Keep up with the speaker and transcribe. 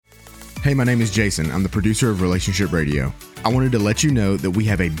Hey, my name is Jason. I'm the producer of Relationship Radio. I wanted to let you know that we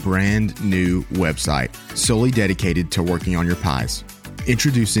have a brand new website solely dedicated to working on your pies.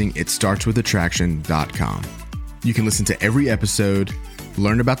 Introducing itstartswithattraction.com. You can listen to every episode,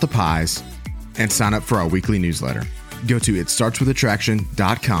 learn about the pies, and sign up for our weekly newsletter. Go to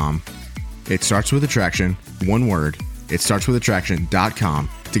itstartswithattraction.com. It starts with attraction, one word, itstartswithattraction.com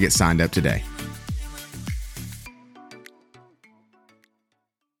to get signed up today.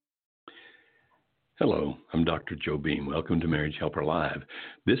 Hello, I'm Dr. Joe Beam. Welcome to Marriage Helper Live.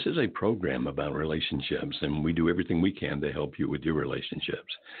 This is a program about relationships, and we do everything we can to help you with your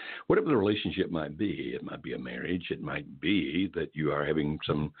relationships. Whatever the relationship might be, it might be a marriage, it might be that you are having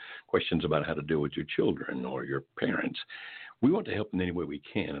some questions about how to deal with your children or your parents. We want to help in any way we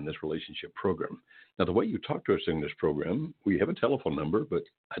can in this relationship program. Now, the way you talk to us in this program, we have a telephone number, but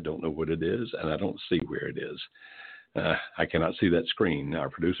I don't know what it is, and I don't see where it is. I cannot see that screen. Our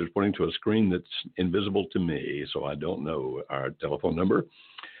producer is pointing to a screen that's invisible to me, so I don't know our telephone number.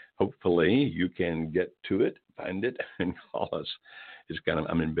 Hopefully, you can get to it, find it, and call us.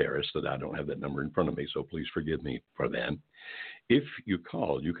 I'm embarrassed that I don't have that number in front of me, so please forgive me for that. If you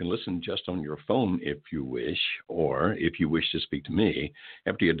call, you can listen just on your phone if you wish, or if you wish to speak to me,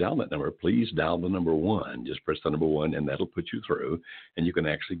 after you dial that number, please dial the number 1. Just press the number 1, and that'll put you through, and you can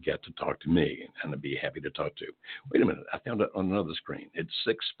actually get to talk to me, and I'd be happy to talk to you. Wait a minute, I found it on another screen. It's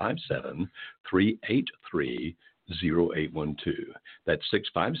 657-383-0812. That's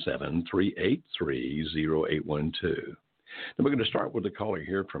 657-383-0812. Now, we're going to start with a caller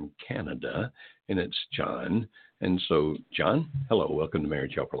here from Canada, and it's John. And so, John, hello. Welcome to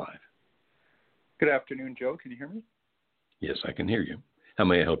Marriage Helper Live. Good afternoon, Joe. Can you hear me? Yes, I can hear you. How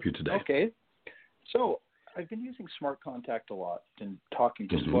may I help you today? Okay. So I've been using Smart Contact a lot and talking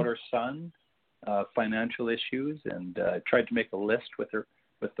just about our son, financial issues, and tried to make a list with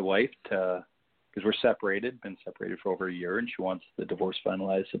the wife, because we're separated, been separated for over a year, and she wants the divorce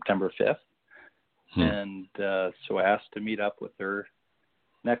finalized September 5th. And so I asked to meet up with her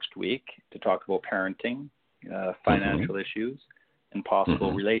next week to talk about parenting, financial issues, and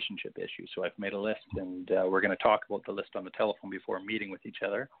possible relationship issues. So I've made a list, and we're going to talk about the list on the telephone before meeting with each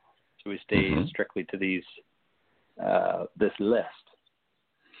other. So we stay strictly to this list.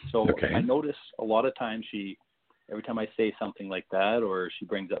 So I notice a lot of times every time I say something like that, or she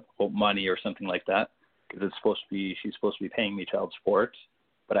brings up money or something like that, because she's supposed to be paying me child support,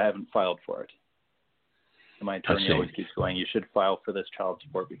 but I haven't filed for it. And my attorney always keeps going, you should file for this child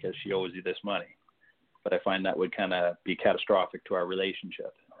support because she owes you this money. But I find that would kind of be catastrophic to our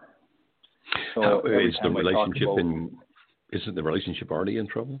relationship. So isn't the relationship already in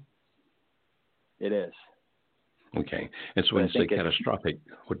trouble? It is. Okay. And so when you say catastrophic,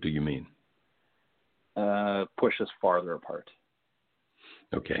 what do you mean? Push us farther apart.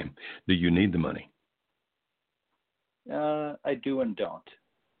 Okay. Do you need the money? I do and don't.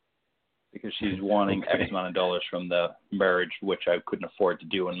 Because she's wanting X amount of dollars from the marriage, which I couldn't afford to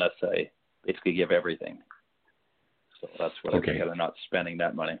do unless I basically give everything. So that's what I'm together, not spending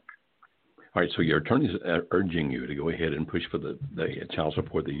that money. All right, so your attorney's urging you to go ahead and push for the child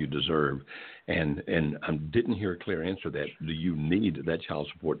support that you deserve. And I didn't hear a clear answer to that. Do you need that child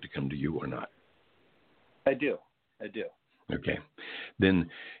support to come to you or not? I do. Okay.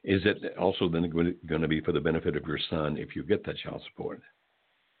 Then is it also then going to be for the benefit of your son if you get that child support?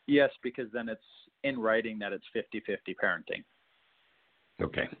 Yes, because then it's in writing that it's 50-50 parenting.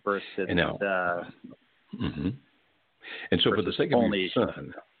 Okay. Versus and now, And so for the sake of your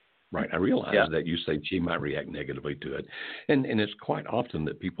son, right, I realize that you say she might react negatively to it. And it's quite often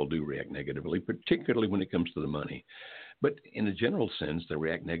that people do react negatively, particularly when it comes to the money. But in a general sense, they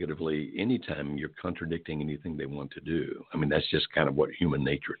react negatively anytime you're contradicting anything they want to do. I mean, that's just kind of what human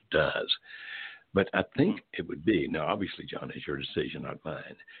nature does. But I think it would be, now obviously, John, it's your decision, not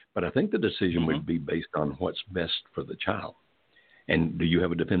mine, but I think the decision would be based on what's best for the child. And do you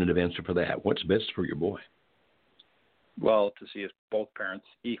have a definitive answer for that? What's best for your boy? Well, to see both parents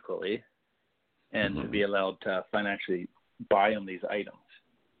equally and to be allowed to financially buy them these items.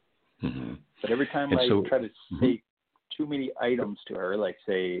 But every time I try to say too many items to her, like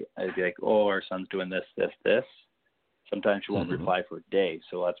say, I'd be like, oh, our son's doing this, sometimes she won't reply for a day.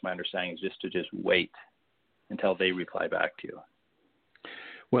 So that's my understanding, is just to wait until they reply back to you.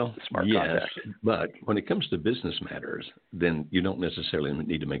 Well, yes, but when it comes to business matters, then you don't necessarily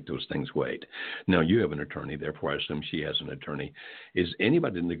need to make those things wait. Now, you have an attorney, therefore I assume she has an attorney. Is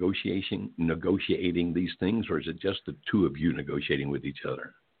anybody negotiating these things, or is it just the two of you negotiating with each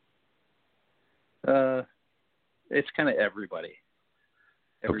other? It's kind of everybody.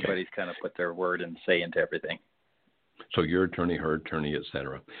 Everybody's kind of put their word and say into everything. So your attorney, her attorney, et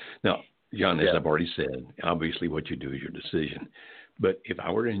cetera. Now, John, as I've already said, obviously what you do is your decision. But if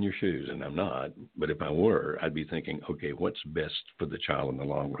I were in your shoes, and I'm not, but if I were, I'd be thinking, okay, what's best for the child in the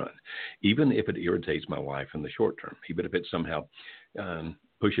long run? Even if it irritates my wife in the short term, even if it somehow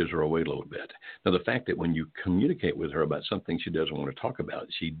pushes her away a little bit. Now, the fact that when you communicate with her about something she doesn't want to talk about,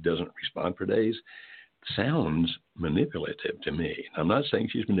 she doesn't respond for days, sounds manipulative to me. I'm not saying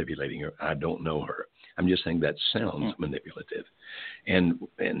she's manipulating her. I don't know her. I'm just saying that sounds manipulative. And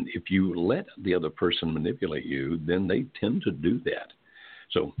if you let the other person manipulate you, then they tend to do that.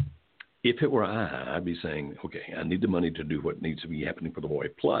 So if it were I'd be saying, okay, I need the money to do what needs to be happening for the boy.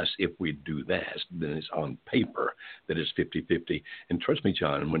 Plus, if we do that, then it's on paper that it's 50-50. And trust me,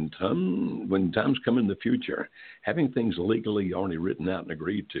 John, when times come in the future, having things legally already written out and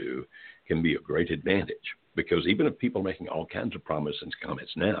agreed to can be a great advantage. Because even if people are making all kinds of promises and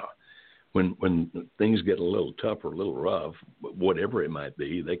comments now, when things get a little tough or a little rough, whatever it might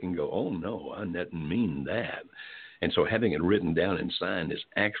be, they can go, oh, no, I didn't mean that. And so having it written down and signed is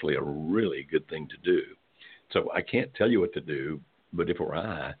actually a really good thing to do. So I can't tell you what to do, but if it were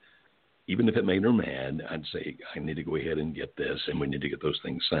I, even if it made her mad, I'd say, I need to go ahead and get this, and we need to get those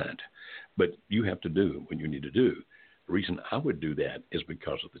things signed. But you have to do what you need to do. The reason I would do that is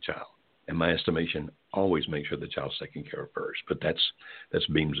because of the child. In my estimation, always make sure the child's taken care of first. But that's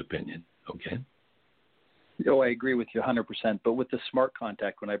Beam's opinion, okay? Oh, I agree with you 100%. But with the smart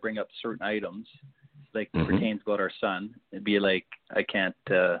contact, when I bring up certain items, like pertains about our son, it'd be like, I can't,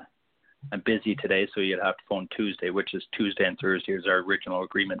 I'm busy today, so you'd have to phone Tuesday, which is Tuesday and Thursday is our original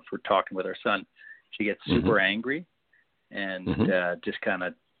agreement for talking with our son. She gets super angry and just kind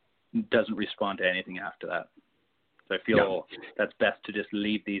of doesn't respond to anything after that. So I feel that's best to just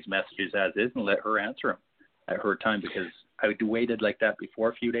leave these messages as is and let her answer them at her time, because I waited like that before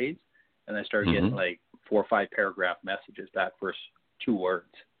a few days, and I started getting like 4 or 5 paragraph messages back for 2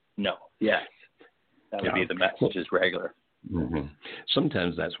 words. No, yes. That would be the messages regular.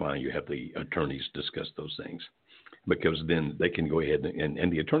 Sometimes that's why you have the attorneys discuss those things, because then they can go ahead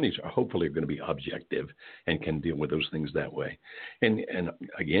and the attorneys are hopefully going to be objective and can deal with those things that way. And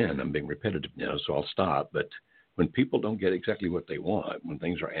again, I'm being repetitive now, so I'll stop. But when people don't get exactly what they want, when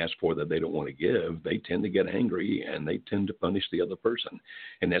things are asked for that they don't want to give, they tend to get angry and they tend to punish the other person.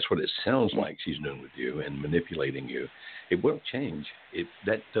 And that's what it sounds like she's doing with you and manipulating you. It won't change.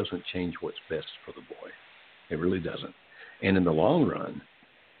 That doesn't change what's best for the boy. It really doesn't. And in the long run,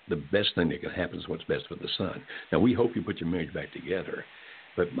 the best thing that can happen is what's best for the son. Now, we hope you put your marriage back together.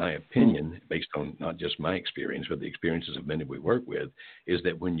 But my opinion, based on not just my experience, but the experiences of many we work with, is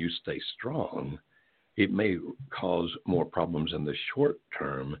that when you stay strong, it may cause more problems in the short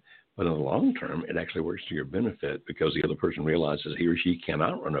term, but in the long term, it actually works to your benefit, because the other person realizes he or she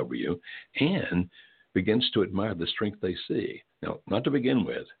cannot run over you and begins to admire the strength they see. Now, not to begin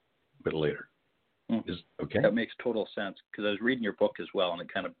with, but later. Okay? That makes total sense, because I was reading your book as well, and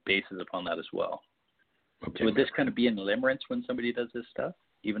it kind of bases upon that as well. Okay. So would this kind of be in limerence when somebody does this stuff,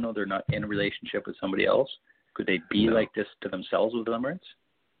 even though they're not in a relationship with somebody else? Could they be like this to themselves with limerence?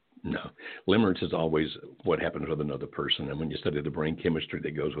 No. Limerence is always what happens with another person. And when you study the brain chemistry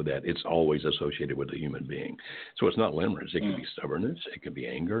that goes with that, it's always associated with a human being. So it's not limerence. It could be stubbornness. It could be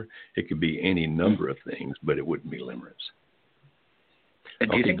anger. It could be any number of things, but it wouldn't be limerence. And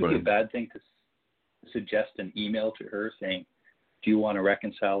do you think it would be a bad thing to suggest an email to her saying, do you want to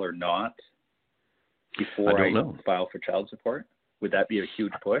reconcile or not, before I file for child support? Would that be a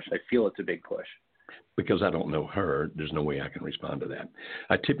huge push? I feel it's a big push. Because I don't know her, there's no way I can respond to that.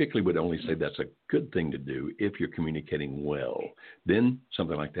 I typically would only say that's a good thing to do if you're communicating well. Then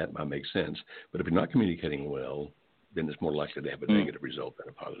something like that might make sense. But if you're not communicating well, then it's more likely to have a negative result than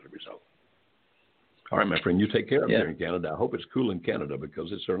a positive result. All right, my friend, you take care of it here in Canada. I hope it's cool in Canada,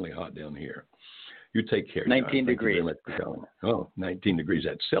 because it's certainly hot down here. You take care. 19 degrees. 19 degrees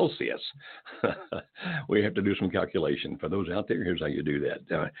at Celsius. We have to do some calculation. For those out there, here's how you do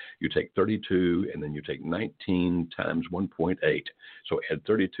that. You take 32, and then you take 19 times 1.8. So add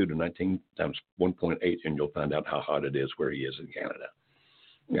 32 to 19 times 1.8, and you'll find out how hot it is where he is in Canada.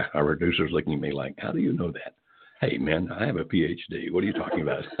 Yeah, our producer's looking at me like, how do you know that? Hey, man, I have a PhD. What are you talking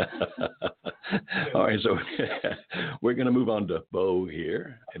about? All right, so we're going to move on to Bo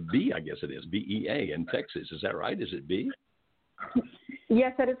here. B, I guess it is, BEA in Texas. Is that right? Is it B?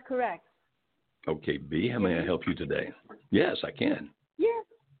 Yes, that is correct. Okay, B, how may I help you today? Yes, I can.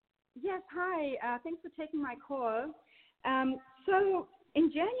 Yes, hi. Thanks for taking my call. So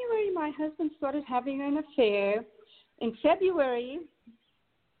in January, my husband started having an affair. In February,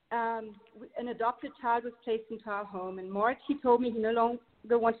 an adopted child was placed into our home. In March, he told me he no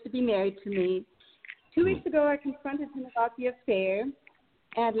longer wants to be married to me. 2 weeks ago, I confronted him about the affair.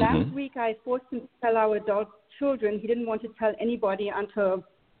 And last week, I forced him to tell our adult children. He didn't want to tell anybody until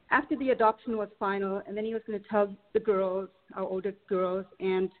after the adoption was final. And then he was going to tell the girls, our older girls,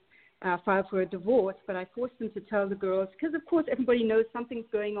 and file for a divorce. But I forced him to tell the girls because, of course, everybody knows something's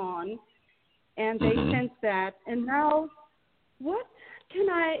going on. And they sense that. And now, what can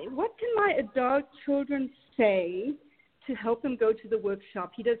my adult children say to help him go to the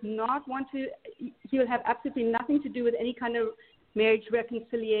workshop? He does not want to. He'll have absolutely nothing to do with any kind of marriage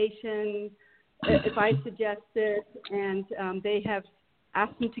reconciliation if I suggest it. And they have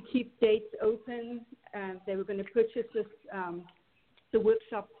asked him to keep dates open. They were going to purchase this the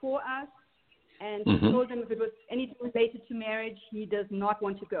workshop for us. And he told them if it was anything related to marriage, he does not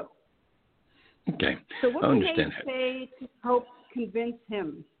want to go. Okay. So what I can understand they say to help convince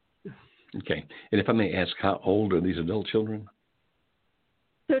him? Okay. And if I may ask, how old are these adult children?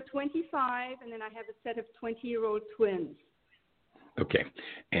 So 25, and then I have a set of 20-year-old twins. Okay.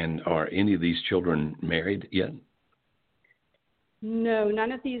 And are any of these children married yet? No,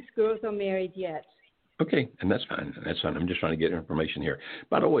 none of these girls are married yet. Okay, and that's fine. That's fine. I'm just trying to get information here.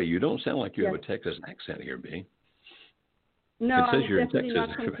 By the way, you don't sound like you have a Texas accent here, B. No, it says I'm you're definitely in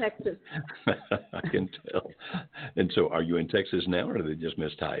not from Texas. I can tell. And so are you in Texas now, or did they just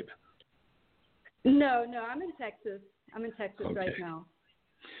mistype? No, I'm in Texas. I'm in Texas Okay. right now.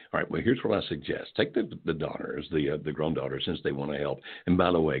 All right, well, here's what I suggest. Take the daughters, the grown daughters, since they want to help. And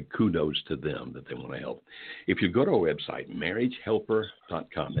by the way, kudos to them that they want to help. If you go to our website,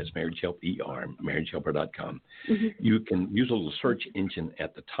 marriagehelper.com, that's marriagehelper.com, you can use a little search engine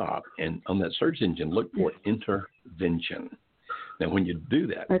at the top. And on that search engine, look for intervention. Now, when you do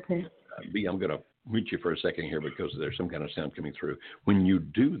that, B, I'm going to mute you for a second here because there's some kind of sound coming through. When you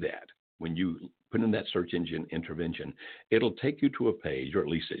do that, when you put in that search engine intervention, it'll take you to a page, or at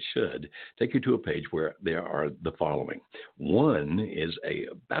least it should, take you to a page where there are the following. One is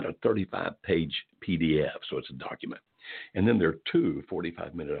about a 35-page PDF, so it's a document. And then there are two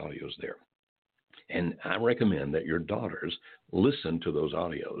 45-minute audios there. And I recommend that your daughters listen to those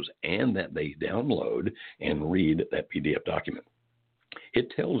audios and that they download and read that PDF document. It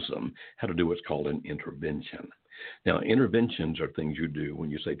tells them how to do what's called an intervention. Now, interventions are things you do when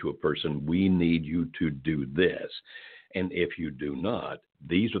you say to a person, we need you to do this. And if you do not,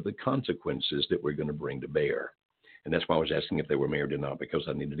 these are the consequences that we're going to bring to bear. And that's why I was asking if they were married or not, because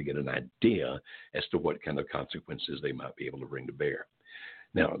I needed to get an idea as to what kind of consequences they might be able to bring to bear.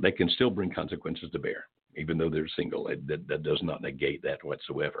 Now, they can still bring consequences to bear, even though they're single. That does not negate that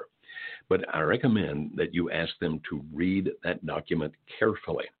whatsoever. But I recommend that you ask them to read that document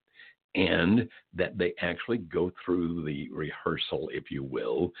carefully, and that they actually go through the rehearsal, if you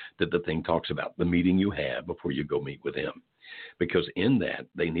will, that the thing talks about, the meeting you have before you go meet with him. Because in that,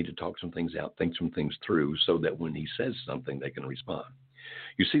 they need to talk some things out, think some things through, so that when he says something, they can respond.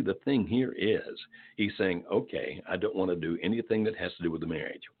 You see, the thing here is, he's saying, okay, I don't want to do anything that has to do with the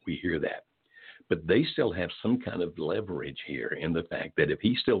marriage. We hear that. But they still have some kind of leverage here in the fact that if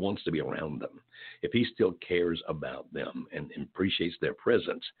he still wants to be around them, if he still cares about them and appreciates their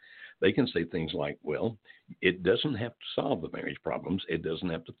presence, they can say things like, well, it doesn't have to solve the marriage problems. It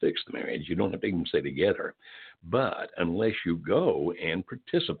doesn't have to fix the marriage. You don't have to even stay together. But unless you go and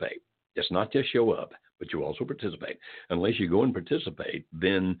participate, it's not just show up, but you also participate. Unless you go and participate,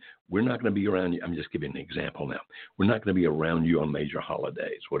 then we're not going to be around you. I'm just giving an example now. We're not going to be around you on major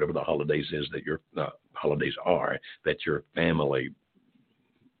holidays, whatever the holidays is that your holidays are that your family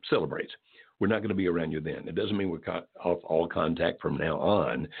celebrates. We're not going to be around you then. It doesn't mean we're off all contact from now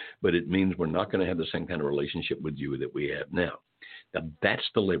on, but it means we're not going to have the same kind of relationship with you that we have now. Now, that's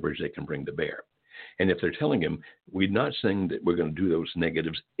the leverage they can bring to bear. And if they're telling him, we're not saying that we're going to do those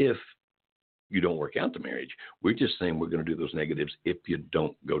negatives if you don't work out the marriage. We're just saying we're going to do those negatives if you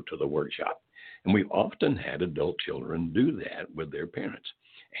don't go to the workshop. And we've often had adult children do that with their parents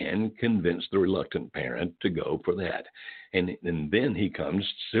and convince the reluctant parent to go for that. And then he comes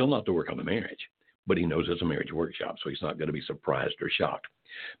still not to work on the marriage, but he knows it's a marriage workshop, so he's not going to be surprised or shocked.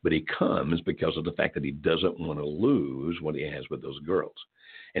 But he comes because of the fact that he doesn't want to lose what he has with those girls.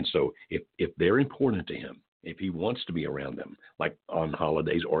 And so if they're important to him, if he wants to be around them, like on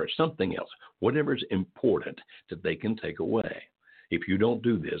holidays or something else, whatever's important that they can take away. If you don't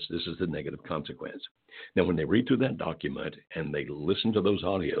do this, this is the negative consequence. Now, when they read through that document and they listen to those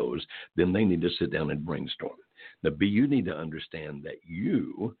audios, then they need to sit down and brainstorm. Now, B, you need to understand that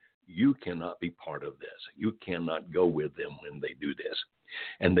you you cannot be part of this. You cannot go with them when they do this.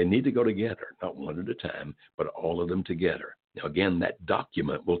 And they need to go together, not one at a time, but all of them together. Now, again, that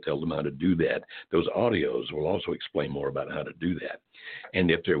document will tell them how to do that. Those audios will also explain more about how to do that. And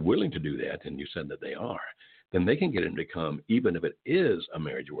if they're willing to do that, and you said that they are, then they can get him to come, even if it is a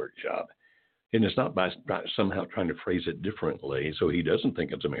marriage workshop. And it's not by somehow trying to phrase it differently so he doesn't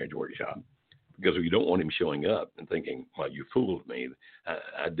think it's a marriage workshop. Because you don't want him showing up and thinking, well, you fooled me.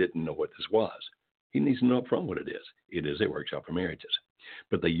 I didn't know what this was. He needs to know up front what it is. It is a workshop for marriages.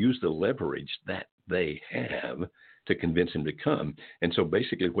 But they use the leverage that they have to convince him to come. And so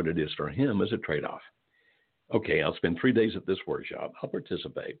basically what it is for him is a trade-off. Okay, I'll spend 3 days at this workshop. I'll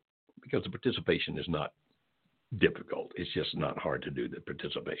participate because the participation is not difficult. It's just not hard to do, the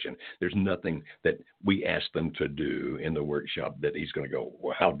participation. There's nothing that we ask them to do in the workshop that he's going to go,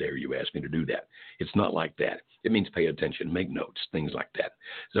 well, how dare you ask me to do that? It's not like that. It means pay attention, make notes, things like that.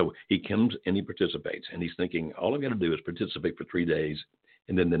 So he comes and he participates, and he's thinking, all I've got to do is participate for 3 days,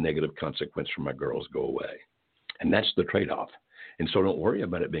 and then the negative consequence for my girls go away. And that's the trade-off. And so don't worry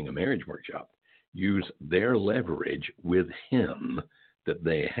about it being a marriage workshop. Use their leverage with him that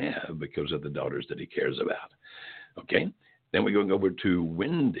they have because of the daughters that he cares about. Okay, then we're going to go over to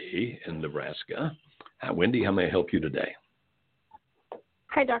Wendy in Nebraska. Hi, Wendy, how may I help you today?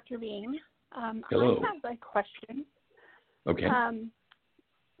 Hi, Dr. Beam. Hello. I have a question. Okay.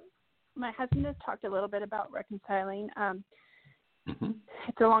 My husband has talked a little bit about reconciling. Mm-hmm.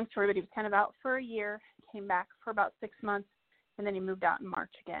 It's a long story, but he was kind of out for a year, came back for about 6 months, and then he moved out in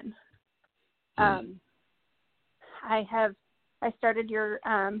March again. Mm-hmm. I started your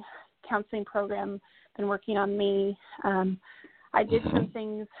counseling program, been working on me. I did some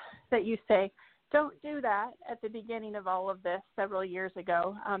things that you say, don't do that at the beginning of all of this several years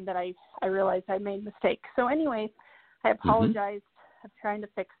ago, that I realized I made mistakes. So anyways, I apologize. I'm trying to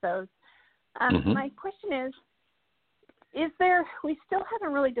fix those. My question is there, we still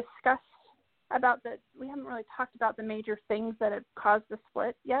haven't really discussed we haven't really talked about the major things that have caused the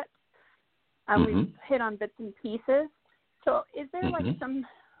split yet. We've hit on bits and pieces. So is there like some,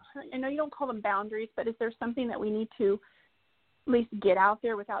 I know you don't call them boundaries, but is there something that we need to at least get out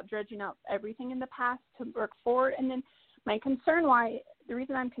there without dredging up everything in the past to work forward? And then my concern the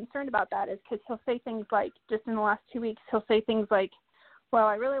reason I'm concerned about that is because he'll say things like, just in the last 2 weeks, he'll say things like, well,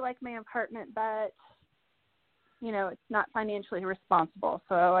 I really like my apartment, but, it's not financially responsible,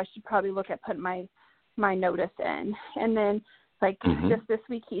 so I should probably look at putting my notice in. And then, just this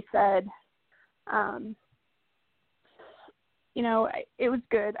week he said, it was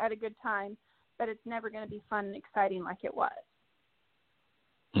good. I had a good time, but it's never going to be fun and exciting like it was.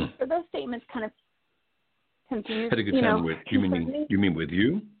 So those statements kind of confuse. Had a good time with you mean with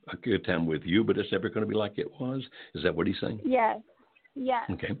you? A good time with you, but it's never going to be like it was? Is that what he's saying? Yes.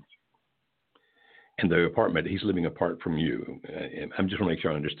 Okay. And the apartment, he's living apart from you. I'm just want to make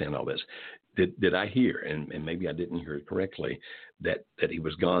sure I understand all this. Did I hear, and maybe I didn't hear it correctly, that he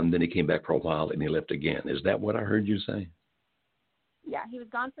was gone, then he came back for a while, and he left again? Is that what I heard you say? Yeah, he was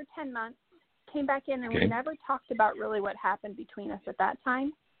gone for 10 months, came back in, and we never talked about really what happened between us at that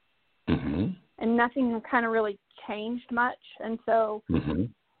time. And nothing kind of really changed much. And so,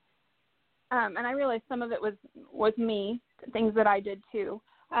 and I realized some of it was me, things that I did too.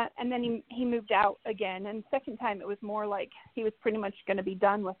 And then he moved out again. And the second time it was more like he was pretty much going to be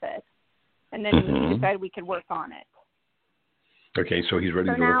done with it. And then we decided we could work on it. Okay, so he's ready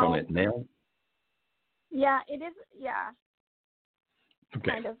to work on it now? Yeah, it is. Yeah.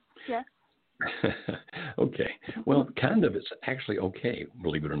 Okay. Kind of, yes. Okay. Well, kind of, it's actually okay,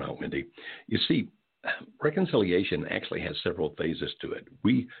 believe it or not, Wendy. You see, reconciliation actually has several phases to it.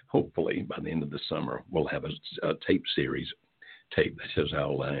 We, hopefully, by the end of the summer, will have a tape series, that shows how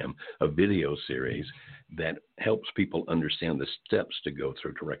old I am, a video series that helps people understand the steps to go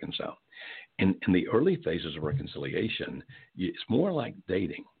through to reconcile. In the early phases of reconciliation, it's more like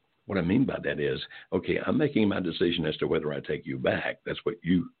dating. What I mean by that is, okay, I'm making my decision as to whether I take you back. That's what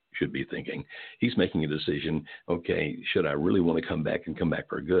you should be thinking. He's making a decision, okay, should I really want to come back and come back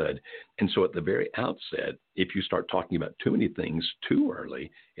for good? And so at the very outset, if you start talking about too many things too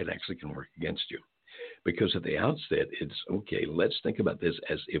early, it actually can work against you. Because at the outset, it's, okay, let's think about this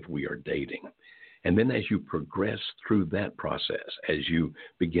as if we are dating. And then as you progress through that process, as you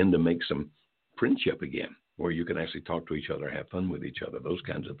begin to make some friendship again, where you can actually talk to each other, have fun with each other, those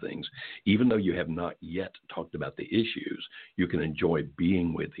kinds of things. Even though you have not yet talked about the issues, you can enjoy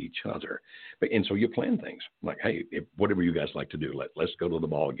being with each other. And so you plan things like, hey, whatever you guys like to do, let's go to the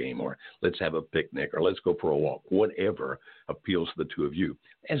ball game, or let's have a picnic, or let's go for a walk, whatever appeals to the two of you,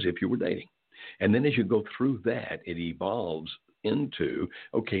 as if you were dating. And then as you go through that, it evolves into,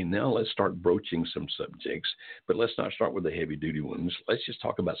 okay, now let's start broaching some subjects, but let's not start with the heavy duty ones. Let's just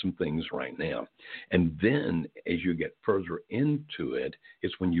talk about some things right now. And then as you get further into it,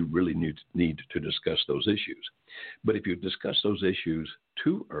 it's when you really need to discuss those issues. But if you discuss those issues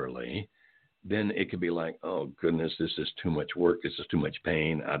too early, then it could be like, oh, goodness, this is too much work. This is too much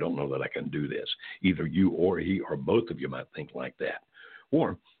pain. I don't know that I can do this. Either you or he or both of you might think like that.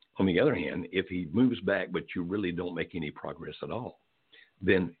 Or on the other hand, if he moves back, but you really don't make any progress at all,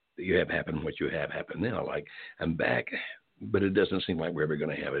 then you have happened what you have happened now. Like, I'm back, but it doesn't seem like we're ever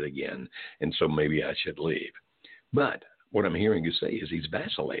going to have it again. And so maybe I should leave. But what I'm hearing you say is he's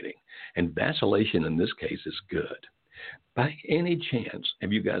vacillating. And vacillation in this case is good. By any chance,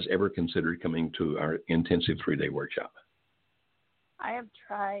 have you guys ever considered coming to our intensive 3-day workshop? I have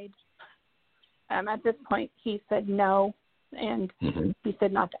tried. At this point, he said no, and he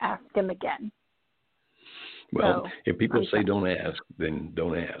said not to ask him again. Well, so, if people say don't ask, then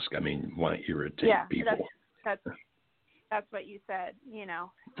don't ask. I mean, why irritate people? That's what you said,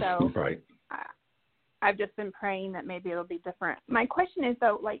 So right. I've just been praying that maybe it'll be different. My question is,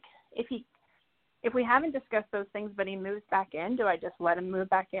 though, like, if we haven't discussed those things, but he moves back in, do I just let him move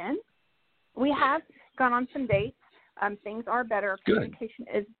back in? We have gone on some dates. Things are better. Good. Communication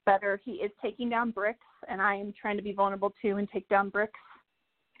is better. He is taking down bricks, and I am trying to be vulnerable too and take down bricks.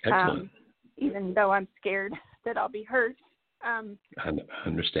 Excellent. Even though I'm scared that I'll be hurt. I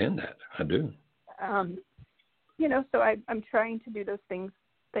understand that. I do. So I'm trying to do those things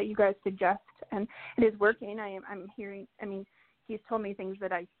that you guys suggest, and it is working. I'm hearing. I mean, he's told me things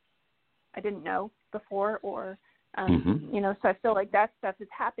that I didn't know before, or so I feel like that stuff is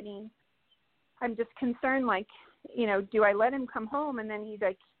happening. I'm just concerned, like, do I let him come home and then he's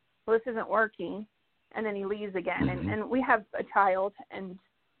like, well, this isn't working, and then he leaves again, and we have a child, and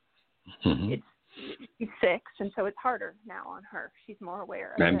she's 6, and so it's harder now on her. She's more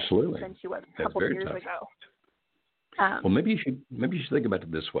aware of Absolutely. it than she was a That's couple very years tough. ago. Well, maybe you should think about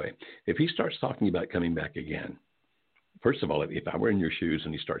it this way. If he starts talking about coming back again, first of all, if I were in your shoes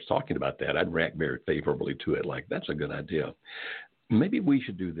and he starts talking about that, I'd react very favorably to it. Like, that's a good idea. Maybe we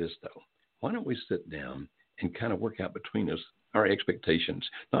should do this, though. Why don't we sit down and kind of work out between us our expectations,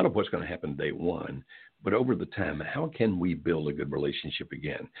 not of what's going to happen day one, but over the time, how can we build a good relationship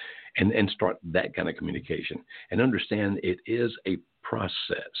again and start that kind of communication and understand it is a process,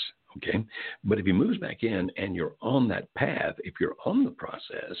 okay? But if he moves back in and you're on that path, if you're on the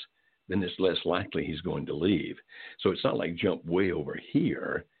process, then it's less likely he's going to leave. So it's not like jump way over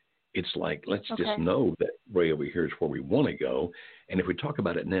here. It's like, let's just know that way over here is where we want to go. And if we talk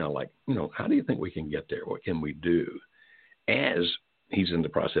about it now, like, how do you think we can get there? What can we do? As he's in the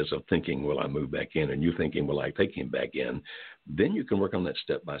process of thinking, will I move back in? And you thinking, will I take him back in? Then you can work on that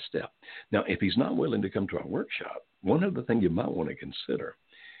step by step. Now, if he's not willing to come to our workshop, one other thing you might want to consider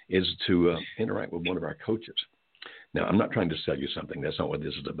is to interact with one of our coaches. Now, I'm not trying to sell you something. That's not what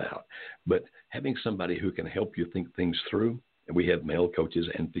this is about. But having somebody who can help you think things through, and we have male coaches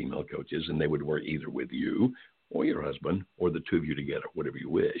and female coaches, and they would work either with you or your husband or the two of you together, whatever you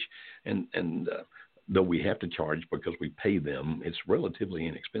wish. And though we have to charge because we pay them, it's relatively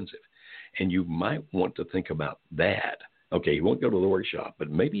inexpensive. And you might want to think about that. Okay, you won't go to the workshop, but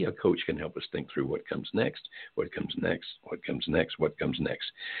maybe a coach can help us think through what comes next, what comes next, what comes next, what comes next.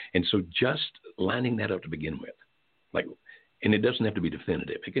 And so just lining that up to begin with. Like, and it doesn't have to be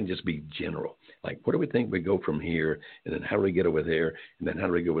definitive. It can just be general. Like, what do we think we go from here? And then how do we get over there? And then how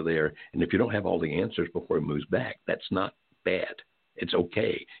do we go over there? And if you don't have all the answers before he moves back, that's not bad. It's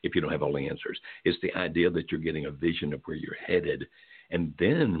okay if you don't have all the answers. It's the idea that you're getting a vision of where you're headed. And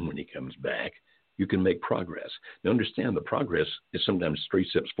then when he comes back, you can make progress. Now, understand the progress is sometimes 3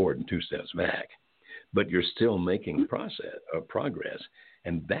 steps forward and 2 steps back. But you're still making progress.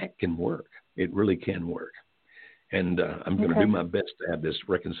 And that can work. It really can work. And I'm going to do my best to have this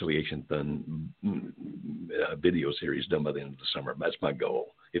Reconciliation Fund video series done by the end of the summer. That's my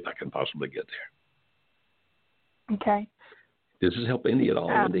goal, if I can possibly get there. Okay. Does this help any at all,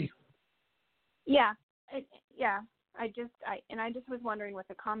 Wendy? Yeah. I just was wondering with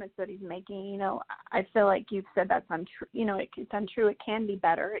the comments that he's making, I feel like you've said that's untrue. It's untrue. It can be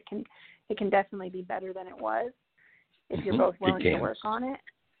better. It can definitely be better than it was if you're both willing to work on it.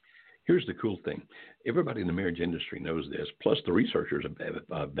 Here's the cool thing. Everybody in the marriage industry knows this, plus the researchers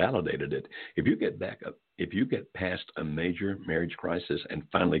have validated it. If you get past a major marriage crisis and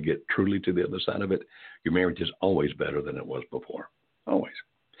finally get truly to the other side of it, your marriage is always better than it was before. Always.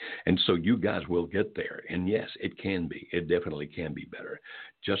 And so you guys will get there. And yes, it can be. It definitely can be better.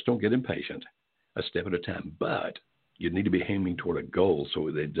 Just don't get impatient, a step at a time. But you need to be aiming toward a goal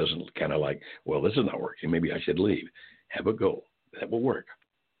so that it doesn't kind of like, well, this is not working. Maybe I should leave. Have a goal. that will work.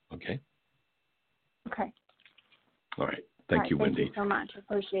 Okay? Okay. All right. Thank you, Wendy. Thank you so much.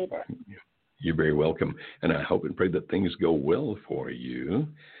 Appreciate it. You're very welcome. And I hope and pray that things go well for you.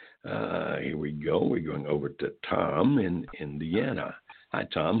 Here we go. We're going over to Tom in Indiana. Hi,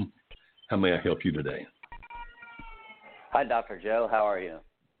 Tom. How may I help you today? Hi, Dr. Joe. How are you?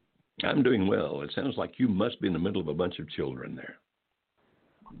 I'm doing well. It sounds like you must be in the middle of a bunch of children there.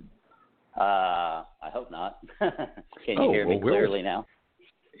 I hope not. Can you hear me clearly now?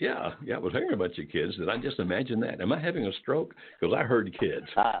 Yeah, I was hearing a bunch of kids. Did I just imagine that? Am I having a stroke? Because I heard kids.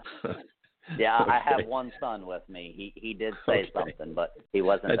 Yeah, Okay. I have one son with me. He did say something, but he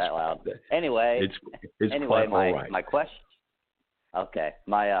wasn't that loud. Anyway, it's anyway, my question. Okay,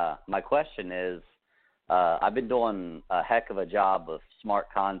 my question is, I've been doing a heck of a job of smart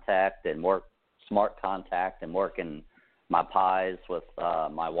contact and working my pies with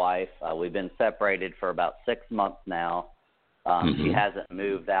my wife. We've been separated for about 6 months now. She hasn't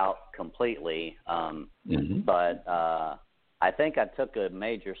moved out completely, but I think I took a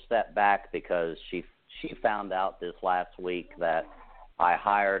major step back because she found out this last week that I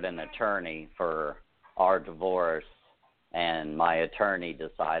hired an attorney for our divorce, and my attorney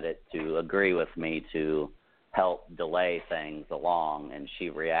decided to agree with me to help delay things along, and she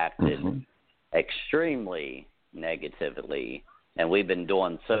reacted extremely negatively. And we've been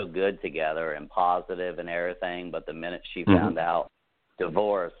doing so good together and positive and everything, but the minute she found out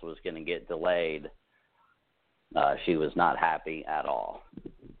divorce was going to get delayed, she was not happy at all.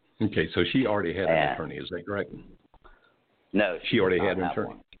 Okay, so she already had an attorney, is that correct? No, she already had an attorney.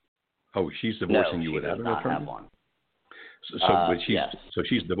 One. Oh, she's divorcing you without an attorney? No, she does not have one. So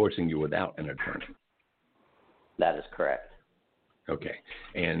she's divorcing you without an attorney. That is correct. Okay,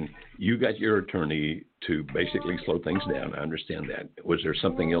 and you got your attorney to basically slow things down. I understand that. Was there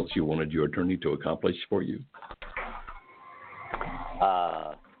something else you wanted your attorney to accomplish for you?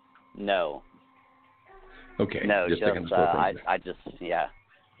 No. Okay. No, just I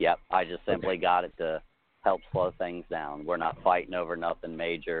just simply got it to help slow things down. We're not fighting over nothing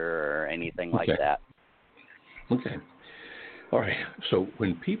major or anything like that. Okay. All right. So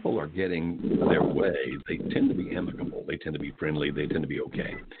when people are getting their way, they tend to be amicable. They tend to be friendly. They tend to be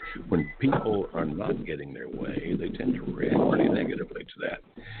okay. When people are not getting their way, they tend to react pretty negatively to that.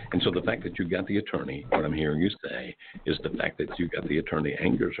 And so the fact that you got the attorney, what I'm hearing you say, is the fact that you got the attorney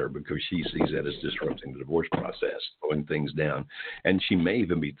angers her because she sees that as disrupting the divorce process, slowing things down. And she may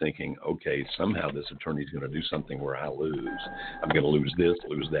even be thinking, okay, somehow this attorney's going to do something where I lose. I'm going to lose this,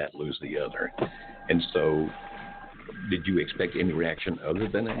 lose that, lose the other. And so did you expect any reaction other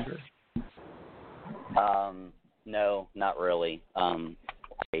than anger? No, not really. I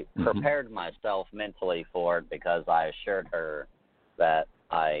prepared myself mentally for it because I assured her that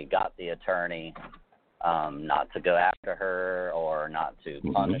I got the attorney not to go after her or not to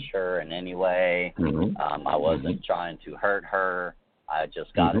punish her in any way. I wasn't trying to hurt her. I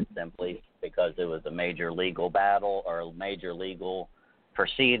just got it simply because it was a major legal battle or a major legal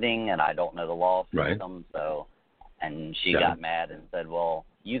proceeding, and I don't know the law system, so... And she got mad and said, well,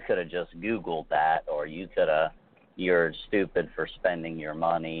 you could have just Googled that, or you're stupid for spending your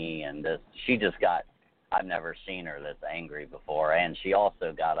money. And this, I've never seen her this angry before. And she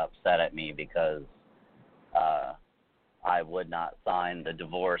also got upset at me because I would not sign the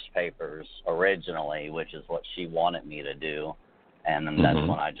divorce papers originally, which is what she wanted me to do. And then that's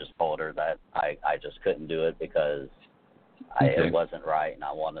when I just told her that I just couldn't do it because it wasn't right and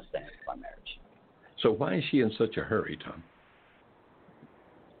I wanted to stand for my marriage. So why is she in such a hurry, Tom?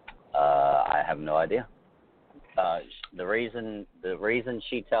 I have no idea. The reason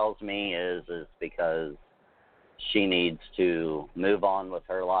she tells me is because she needs to move on with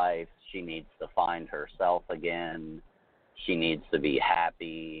her life. She needs to find herself again. She needs to be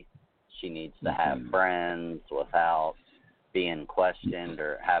happy. She needs to have friends without being questioned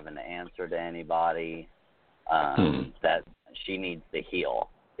or having to answer to anybody. That she needs to heal.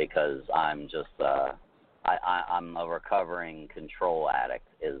 Because I'm just I'm a recovering control addict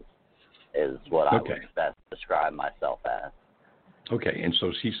is what I would best describe myself as. Okay, and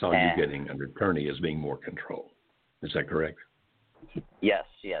so she saw you getting an attorney as being more control. Is that correct? Yes.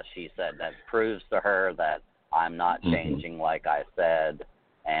 She said that proves to her that I'm not changing like I said,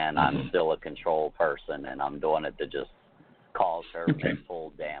 and I'm still a control person, and I'm doing it to just cause her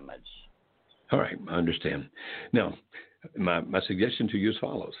mental damage. All right, I understand. Now, my suggestion to you is as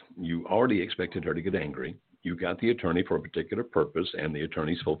follows. You already expected her to get angry. You got the attorney for a particular purpose, and the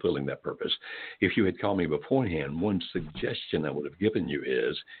attorney's fulfilling that purpose. If you had called me beforehand, one suggestion I would have given you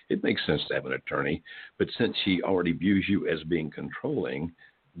is it makes sense to have an attorney, but since she already views you as being controlling,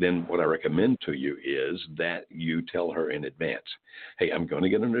 then what I recommend to you is that you tell her in advance, hey, I'm going to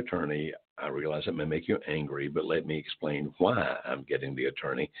get an attorney. I realize it may make you angry, but let me explain why I'm getting the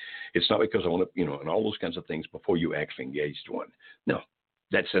attorney. It's not because I want to, and all those kinds of things before you actually engaged one. No,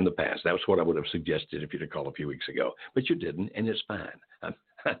 that's in the past. That was what I would have suggested if you'd have called a few weeks ago, but you didn't, and it's fine.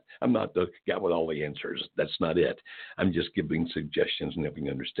 I'm not the guy with all the answers. That's not it. I'm just giving suggestions and helping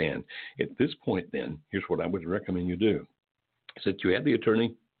you understand. At this point, then, here's what I would recommend you do. Is that you have the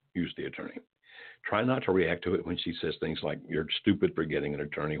attorney, use the attorney. Try not to react to it when she says things like, you're stupid for getting an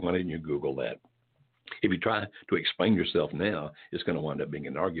attorney. Why didn't you Google that? If you try to explain yourself now, it's going to wind up being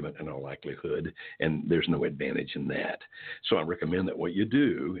an argument in all likelihood, and there's no advantage in that. So I recommend that what you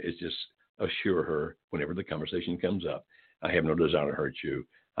do is just assure her whenever the conversation comes up, I have no desire to hurt you.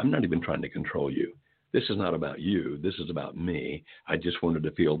 I'm not even trying to control you. This is not about you. This is about me. I just wanted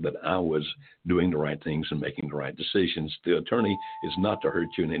to feel that I was doing the right things and making the right decisions. The attorney is not to hurt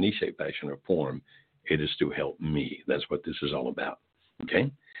you in any shape, fashion, or form. It is to help me. That's what this is all about.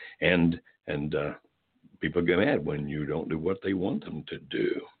 Okay? And people get mad when you don't do what they want them to do.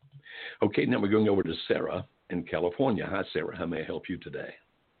 Okay, now we're going over to Sarah in California. Hi, Sarah. How may I help you today?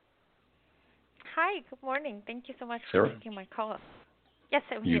 Hi, good morning. Thank you so much Sarah? for taking my call. Yes,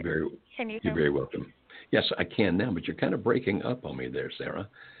 I'm You're here. Can you hear You're me? very welcome. Yes, I can now, but you're kind of breaking up on me there, Sarah.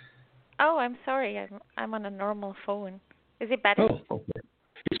 Oh, I'm sorry. I'm on a normal phone. Is it better? Oh, okay.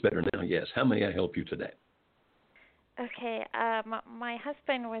 It's better now, yes. How may I help you today? Okay. My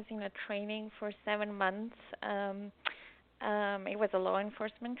husband was in a training for 7 months. It was a law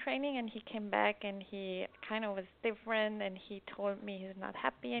enforcement training, and he came back, and he kind of was different, and he told me he's not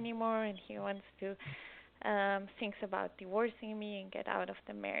happy anymore, and he wants to thinks about divorcing me and get out of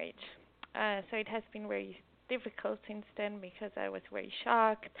the marriage. So it has been very difficult since then because I was very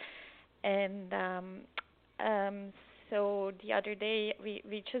shocked. And so the other day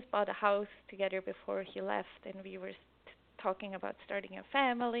we just bought a house together before he left, and we were talking about starting a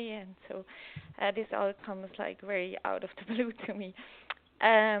family. And so this all comes like very out of the blue to me.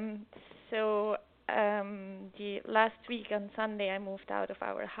 The last week on Sunday I moved out of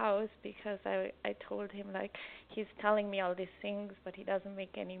our house because I told him like he's telling me all these things but he doesn't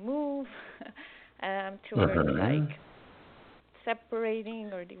make any move towards like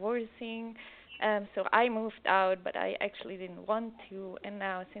separating or divorcing. So I moved out, but I actually didn't want to, and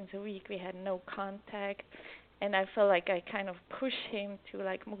now since a week we had no contact, and I feel like I kind of push him to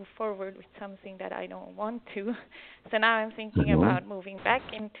like move forward with something that I don't want to. So now I'm thinking about moving back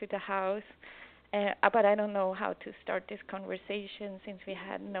into the house. But I don't know how to start this conversation since we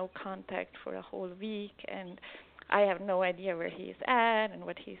had no contact for a whole week, and I have no idea where he's at and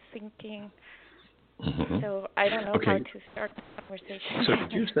what he's thinking. So I don't know how to start the conversation. So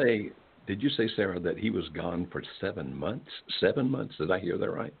did you say, Sarah, that he was gone for 7 months? 7 months? Did I hear that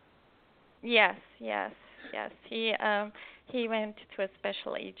right? Yes. He went to a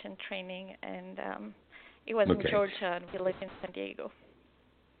special agent training, and it was in Georgia, and we live in San Diego.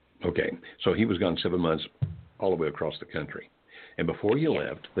 Okay, so he was gone 7 months all the way across the country. And before you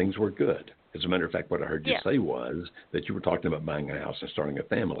left, things were good. As a matter of fact, what I heard you say was that you were talking about buying a house and starting a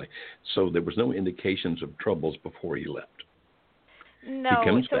family. So there was no indications of troubles before he left. No,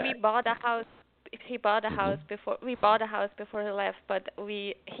 so we bought a house. He bought a house before we bought a house before he left, but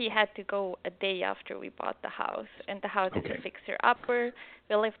he had to go a day after we bought the house, and the house is a fixer-upper.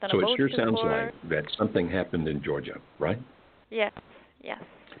 We lived on a boat. So it sure sounds like that something happened in Georgia, right? Yes.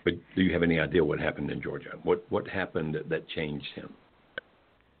 But do you have any idea what happened in Georgia? What happened that changed him?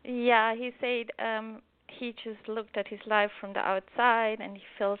 Yeah, he said he just looked at his life from the outside, and he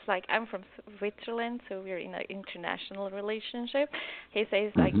feels like I'm from Switzerland, so we're in an international relationship. He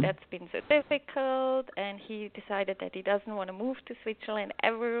says like that's been so difficult, and he decided that he doesn't want to move to Switzerland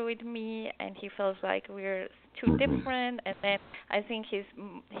ever with me, and he feels like we're too different. And then I think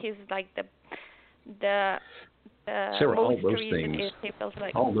he's like the Sarah, all those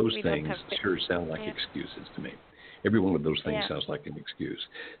things sure sound like Yeah. excuses to me. Every one of those things sounds like an excuse.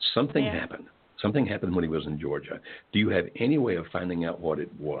 Something happened. Something happened when he was in Georgia. Do you have any way of finding out what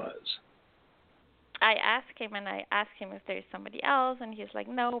it was? I asked him if there's somebody else, and he's like,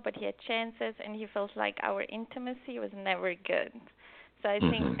 no, but he had chances, and he feels like our intimacy was never good. So I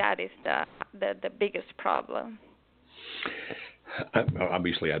think that is the biggest problem.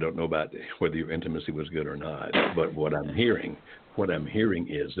 Obviously, I don't know about whether your intimacy was good or not, but what I'm hearing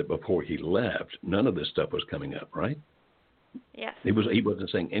is that before he left, none of this stuff was coming up, right? Yes. He wasn't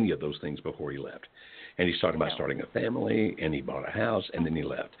saying any of those things before he left. And he's talking about starting a family, and he bought a house, and then he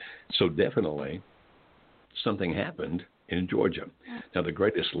left. So definitely something happened in Georgia. Now, the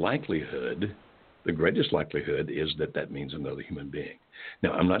greatest likelihood the greatest likelihood is that means another human being.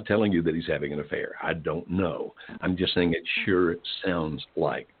 Now, I'm not telling you that he's having an affair. I don't know. I'm just saying it sure sounds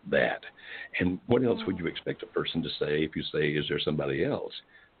like that. And what else would you expect a person to say if you say, is there somebody else?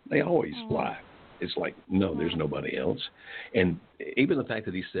 They always lie. It's like, no, there's nobody else. And even the fact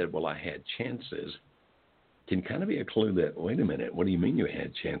that he said, well, I had chances, can kind of be a clue that, wait a minute, what do you mean you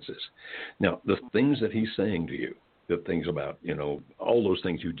had chances? Now, the things that he's saying to you, the things about, all those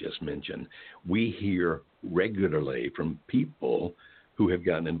things you just mentioned, we hear regularly from people who have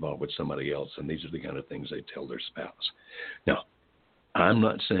gotten involved with somebody else, and these are the kind of things they tell their spouse. Now, I'm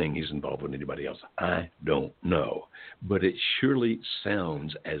not saying he's involved with anybody else. I don't know. But it surely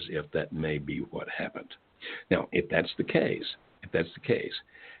sounds as if that may be what happened. Now, if that's the case,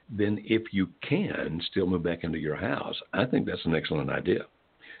 then if you can still move back into your house, I think that's an excellent idea.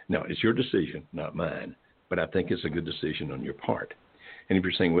 Now, it's your decision, not mine, but I think it's a good decision on your part. And if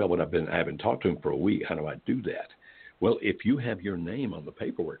you're saying, well, I haven't talked to him for a week, how do I do that? Well, if you have your name on the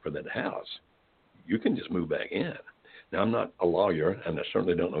paperwork for that house, you can just move back in. Now, I'm not a lawyer, and I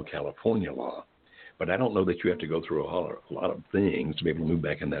certainly don't know California law, but I don't know that you have to go through a lot of things to be able to move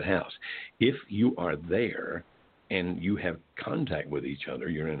back in that house. If you are there and you have contact with each other,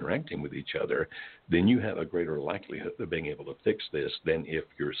 you're interacting with each other, then you have a greater likelihood of being able to fix this than if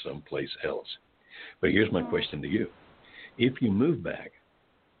you're someplace else. But here's my question to you. If you move back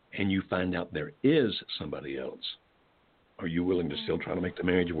and you find out there is somebody else, are you willing to still try to make the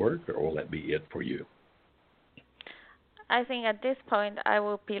marriage work, or will that be it for you? I think at this point I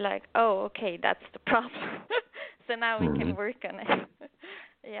will be like, oh, okay, that's the problem. So now we can work on it.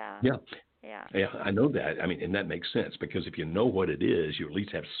 Yeah, I know that. I mean, and that makes sense, because if you know what it is, you at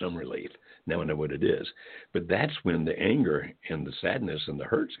least have some relief. Now I know what it is. But that's when the anger and the sadness and the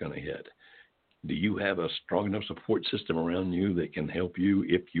hurt's going to hit. Do you have a strong enough support system around you that can help you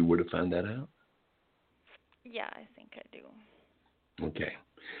if you were to find that out? Yeah, I think I do. Okay.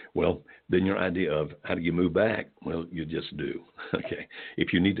 Well, then your idea of how do you move back? Well, you just do. Okay.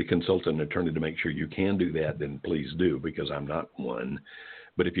 If you need to consult an attorney to make sure you can do that, then please do, because I'm not one.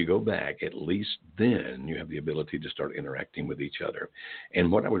 But if you go back, at least then you have the ability to start interacting with each other.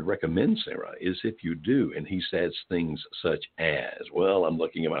 And what I would recommend, Sarah, is if you do, and he says things such as, well, I'm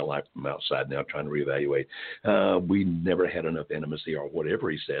looking at my life from outside now, trying to reevaluate. We never had enough intimacy, or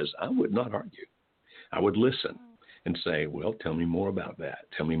whatever he says, I would not argue. I would listen and say, well, tell me more about that.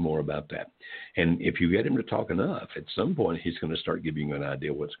 Tell me more about that. And if you get him to talk enough, at some point he's going to start giving you an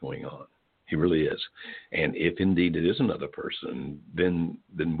idea what's going on. He really is. And if indeed it is another person, then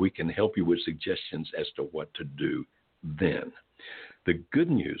we can help you with suggestions as to what to do then. The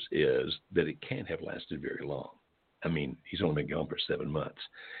good news is that it can't have lasted very long. I mean, he's only been gone for 7 months.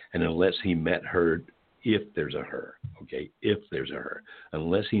 And unless he met her, if there's a her,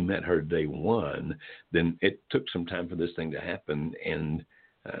 unless he met her day one, then it took some time for this thing to happen. And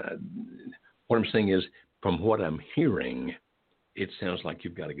what I'm saying is, from what I'm hearing, it sounds like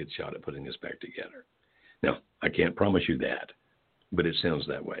you've got a good shot at putting this back together. Now, I can't promise you that, but it sounds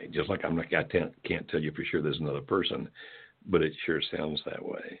that way. Just like I can't tell you for sure there's another person, but it sure sounds that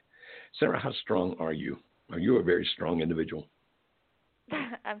way. Sarah, how strong are you? Are you a very strong individual?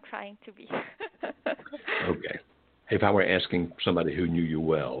 I'm trying to be. Okay. If I were asking somebody who knew you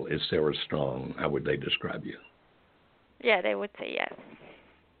well, is Sarah strong, how would they describe you? Yeah, they would say yes.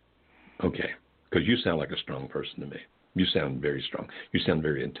 Okay. Because you sound like a strong person to me. You sound very strong. You sound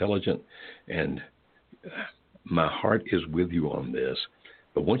very intelligent, and my heart is with you on this.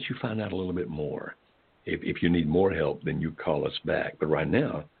 But once you find out a little bit more, if you need more help, then you call us back. But right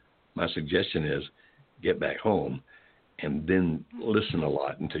now, my suggestion is get back home and then listen a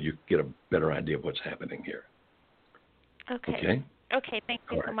lot until you get a better idea of what's happening here. Okay. Okay, thank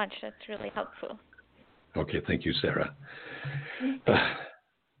you so much. That's really helpful. Okay, thank you, Sarah.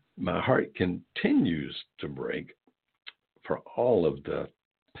 My heart continues to break for all of the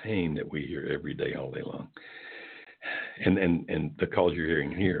pain that we hear every day, all day long. And the calls you're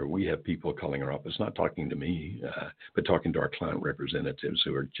hearing here, we have people calling our office, not talking to me, but talking to our client representatives,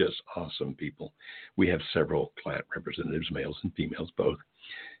 who are just awesome people. We have several client representatives, males and females both.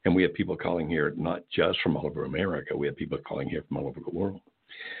 And we have people calling here, not just from all over America. We have people calling here from all over the world.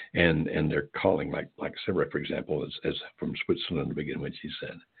 And they're calling, like Sarah, for example, as from Switzerland to begin with, she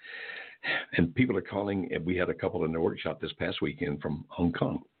said. And people are calling, and we had a couple in the workshop this past weekend from Hong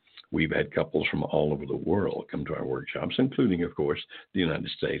Kong. We've had couples from all over the world come to our workshops, including, of course, the United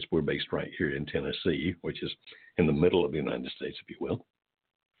States. We're based right here in Tennessee, which is in the middle of the United States, if you will.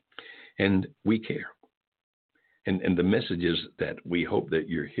 And we care. And the messages that we hope that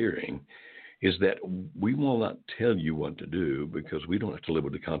you're hearing is that we will not tell you what to do because we don't have to live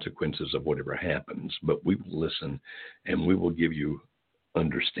with the consequences of whatever happens, but we will listen and we will give you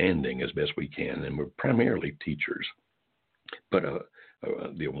understanding as best we can. And we're primarily teachers. But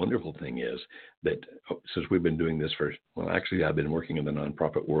the wonderful thing is that since we've been doing this actually I've been working in the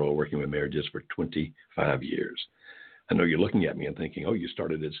nonprofit world, working with marriages for 25 years. I know you're looking at me and thinking, oh, you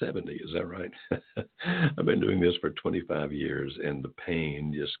started at 70. Is that right? I've been doing this for 25 years, and the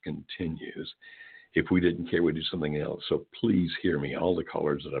pain just continues. If we didn't care, we'd do something else. So please hear me, all the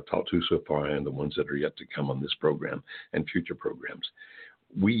callers that I've talked to so far and the ones that are yet to come on this program and future programs.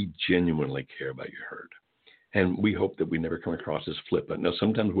 We genuinely care about your hurt. And we hope that we never come across as flippant. Now,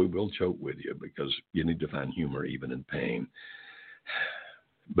 sometimes we will joke with you because you need to find humor even in pain.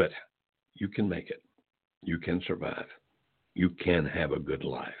 But you can make it. You can survive. You can have a good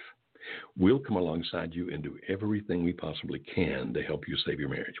life. We'll come alongside you and do everything we possibly can to help you save your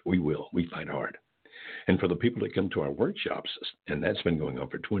marriage. We will. We fight hard. And for the people that come to our workshops, and that's been going on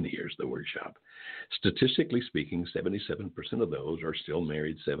for 20 years, the workshop, statistically speaking, 77% of those are still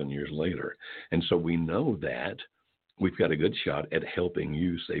married 7 years later. And so we know that we've got a good shot at helping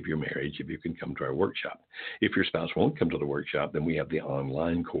you save your marriage if you can come to our workshop. If your spouse won't come to the workshop, then we have the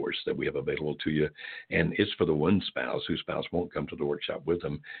online course that we have available to you. And it's for the one spouse whose spouse won't come to the workshop with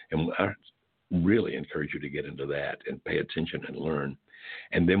them. And I really encourage you to get into that and pay attention and learn.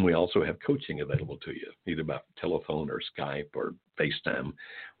 And then we also have coaching available to you, either by telephone or Skype or FaceTime,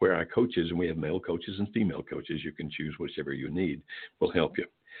 where our coaches, and we have male coaches and female coaches, you can choose whichever you need, will help you.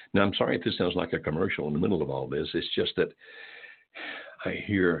 Now, I'm sorry if this sounds like a commercial in the middle of all this. It's just that I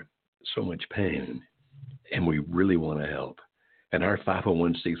hear so much pain, and we really want to help. And our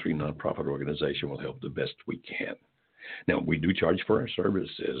 501c3 nonprofit organization will help the best we can. Now, we do charge for our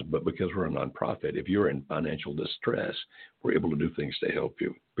services, but because we're a nonprofit, if you're in financial distress, we're able to do things to help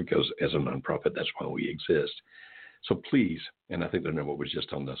you because as a nonprofit, that's why we exist. So please, and I think the number was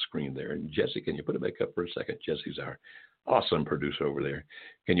just on the screen there. And Jesse, can you put it back up for a second? Jesse's our awesome producer over there.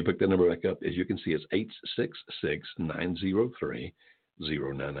 Can you pick the number back up? As you can see, it's 866-903-0990,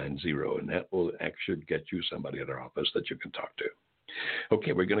 and that will actually get you somebody at our office that you can talk to.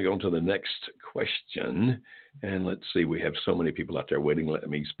 Okay, we're going to go on to the next question. And let's see, we have so many people out there waiting. Let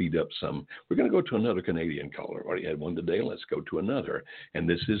me speed up some. We're going to go to another Canadian caller. Already had one today. Let's go to another. And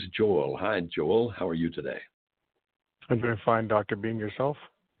this is Joel. Hi, Joel. How are you today? I'm doing fine, Dr. Beam. Yourself?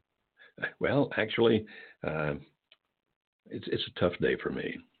 Well, actually, it's a tough day for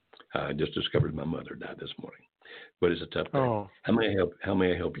me. I just discovered my mother died this morning. But it's a tough day. Oh. How may I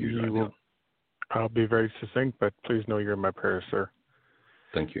help you right now? I'll be very succinct, but please know you're in my prayers, sir.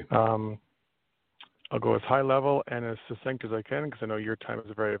 Thank you. I'll go as high level and as succinct as I can because I know your time is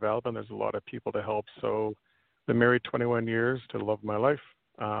very valuable and there's a lot of people to help. So I've been married 21 years to the love of my life.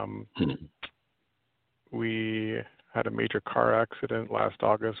 We had a major car accident last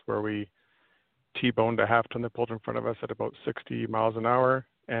August where we T-boned a half-ton that pulled in front of us at about 60 miles an hour.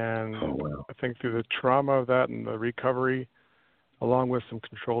 And I think through the trauma of that and the recovery, along with some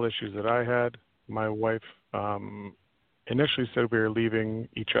control issues that I had, my wife initially said we were leaving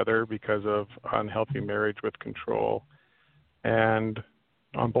each other because of unhealthy marriage with control, and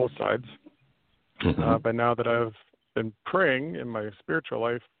on both sides. But now that I've been praying in my spiritual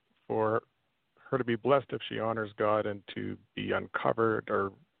life for her to be blessed if she honors God and to be uncovered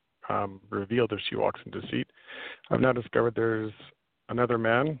or revealed if she walks into deceit, I've now discovered there's another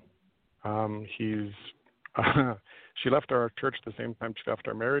man. She left our church the same time she left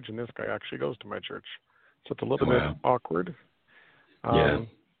our marriage, and this guy actually goes to my church. So it's a little bit awkward.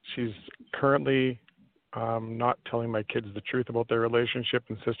 She's currently not telling my kids the truth about their relationship,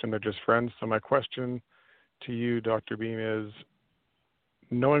 insisting they're just friends. So my question to you, Dr. Beam, is,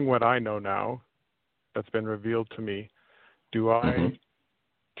 knowing what I know now that's been revealed to me, do I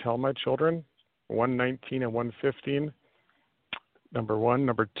tell my children, 119 and 115, number one?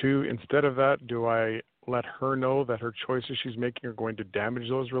 Number two, instead of that, do I let her know that her choices she's making are going to damage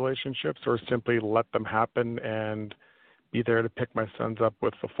those relationships, or simply let them happen and be there to pick my sons up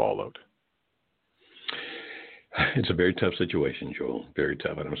with the fallout? It's a very tough situation, Joel. Very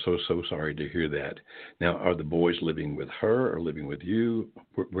tough. And I'm so sorry to hear that. Now, are the boys living with her or living with you?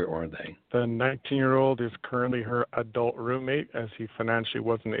 Where are they? The 19-year-old is currently her adult roommate, as he financially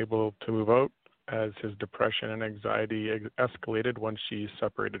wasn't able to move out, as his depression and anxiety escalated once she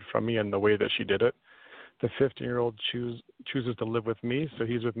separated from me and the way that she did it. The 15-year-old chooses to live with me, so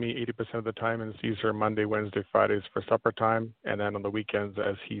he's with me 80% of the time and sees her Monday, Wednesday, Fridays for supper time, and then on the weekends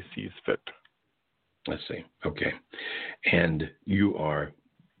as he sees fit. I see. Okay. And you are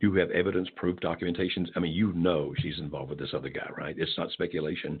You have evidence, proof, documentations. I mean, you know she's involved with this other guy, right? It's not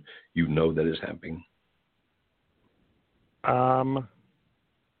speculation. You know that is happening.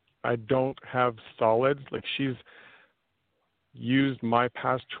 I don't have solids. Like, she's used my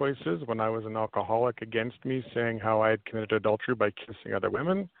past choices when I was an alcoholic against me, saying how I had committed adultery by kissing other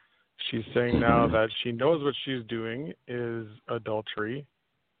women. She's saying now that she knows what she's doing is adultery,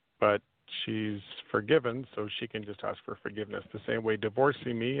 but she's forgiven, so she can just ask for forgiveness. The same way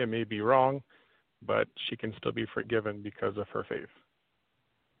divorcing me, it may be wrong, but she can still be forgiven because of her faith.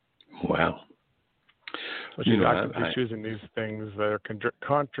 Wow. So she's actively choosing these things that are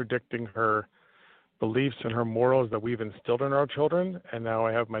contradicting her beliefs and her morals that we've instilled in our children. And now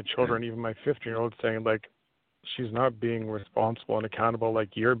I have my children, even my 15-year-old, saying, like, she's not being responsible and accountable like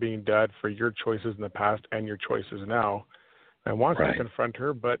you're being, Dad, for your choices in the past and your choices now. And wants to confront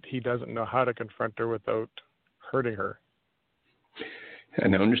her, but he doesn't know how to confront her without hurting her.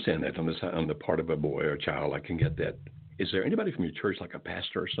 And I understand that on the part of a boy or a child. I can get that. Is there anybody from your church, like a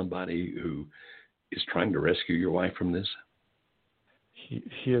pastor or somebody, who is trying to rescue your wife from this?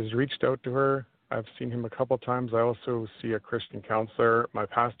 He has reached out to her. I've seen him a couple of times. I also see a Christian counselor. My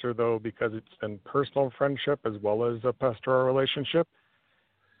pastor, though, because it's been personal friendship as well as a pastoral relationship,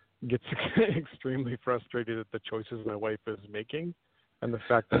 gets extremely frustrated at the choices my wife is making, and the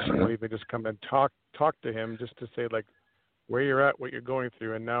fact that she won't even just come and talk to him just to say, like, where you're at, what you're going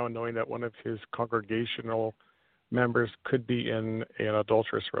through. And now knowing that one of his congregational members could be in an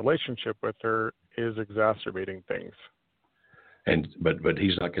adulterous relationship with her is exacerbating things. And but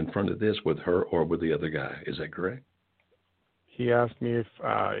he's not confronted this with her or with the other guy. Is that correct? He asked me if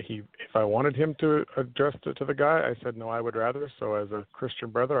I wanted him to address it to the guy. I said no, I would rather. So as a Christian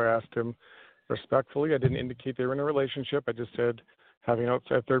brother, I asked him respectfully. I didn't indicate they were in a relationship. I just said having an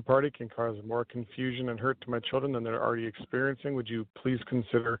outside third party can cause more confusion and hurt to my children than they're already experiencing. Would you please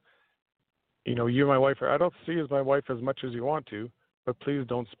consider, you and my wife are, I don't see as my wife as much as you want to, but please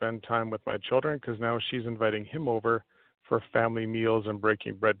don't spend time with my children, because now she's inviting him over for family meals and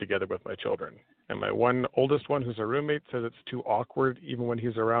breaking bread together with my children. And my oldest one, who's a roommate, says it's too awkward, even when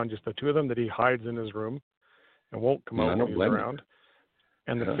he's around just the two of them, that he hides in his room and won't come out when he's around.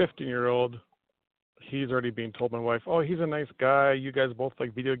 And the 15-year-old, he's already being told by my wife, oh, he's a nice guy. You guys both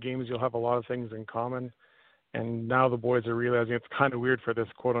like video games. You'll have a lot of things in common. And now the boys are realizing it's kind of weird for this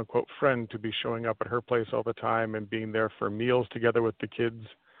quote-unquote friend to be showing up at her place all the time and being there for meals together with the kids.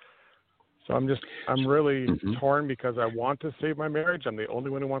 So I'm really torn, because I want to save my marriage. I'm the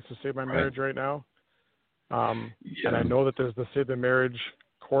only one who wants to save my marriage right now. And I know that there's the Save the Marriage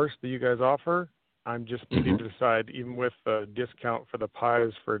course that you guys offer. I'm just needing to decide, even with the discount for the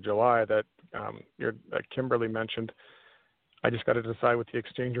pies for July that Kimberly mentioned, I just got to decide what the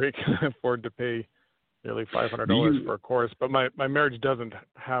exchange rate can afford to pay nearly $500 for a course. But my marriage doesn't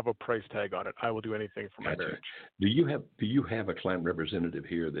have a price tag on it. I will do anything for my marriage. Do you have a client representative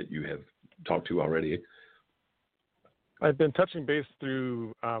here that you have talked to already? I've been touching base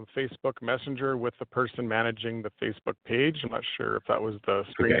through Facebook Messenger with the person managing the Facebook page. I'm not sure if that was the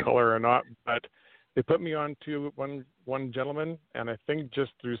screen color or not, but they put me on to one gentleman, and I think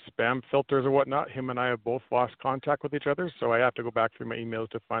just through spam filters or whatnot, him and I have both lost contact with each other, so I have to go back through my emails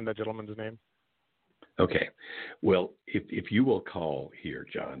to find that gentleman's name. Okay. Well, if you will call here,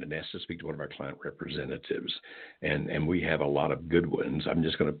 John, and ask to speak to one of our client representatives, and we have a lot of good ones. I'm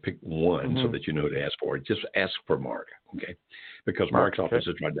just going to pick one so that you know to ask for it. Just ask for Mark, okay? Because Mark's office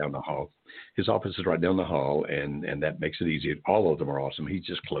is right down the hall. His office is right down the hall, and that makes it easy. All of them are awesome. He's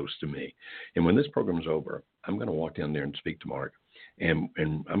just close to me. And when this program's over, I'm going to walk down there and speak to Mark, and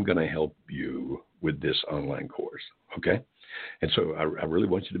I'm going to help you with this online course, okay? And so I really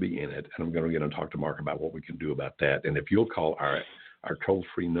want you to be in it, and I'm going to get and talk to Mark about what we can do about that. And if you'll call our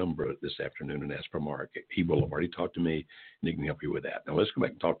toll-free number this afternoon and ask for Mark, he will have already talked to me, and he can help you with that. Now, let's go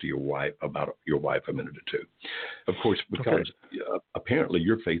back and talk to your wife about your wife a minute or two. Of course, because apparently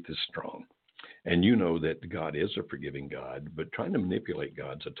your faith is strong, and you know that God is a forgiving God, but trying to manipulate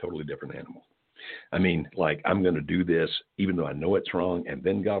God's a totally different animal. I mean, like, I'm going to do this even though I know it's wrong, and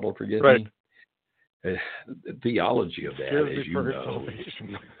then God will forgive me. The theology of that, as you know,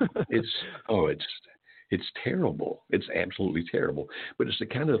 it's terrible. It's absolutely terrible. But it's the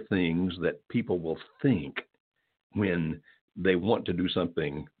kind of things that people will think when they want to do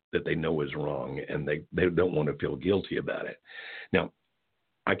something that they know is wrong, and they don't want to feel guilty about it. Now,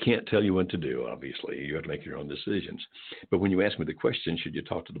 I can't tell you what to do, obviously. You have to make your own decisions. But when you ask me the question, should you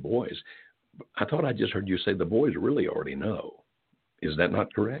talk to the boys, I thought I just heard you say the boys really already know. Is that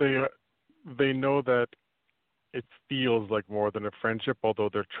not correct? They know that it feels like more than a friendship, although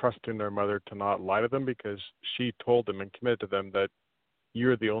they're trusting their mother to not lie to them, because she told them and committed to them that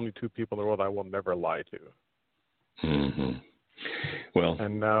you're the only two people in the world I will never lie to. Mm-hmm. Well,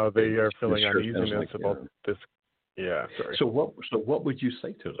 and now they are feeling uneasiness like about this. Yeah, sorry. So what would you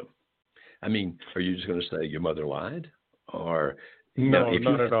say to them? I mean, are you just going to say your mother lied, or no,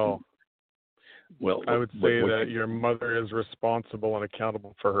 not at all? Well, I would say that your mother is responsible and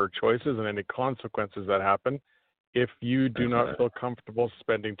accountable for her choices and any consequences that happen. If you do not feel comfortable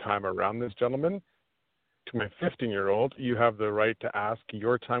spending time around this gentleman, to my 15-year-old, you have the right to ask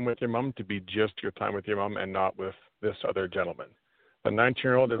your time with your mom to be just your time with your mom and not with this other gentleman. The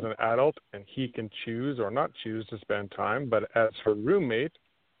 19-year-old is an adult, and he can choose or not choose to spend time, but as her roommate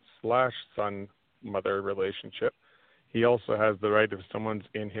 / son-mother relationship, he also has the right, if someone's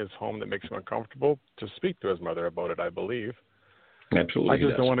in his home that makes him uncomfortable, to speak to his mother about it, I believe. Absolutely. I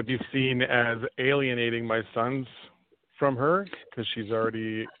just don't want to be seen as alienating my sons from her, because she's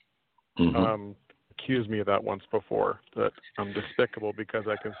already accused me of that once before, that I'm despicable because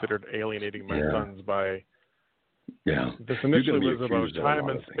I considered alienating my sons by... Yeah. This initially was about time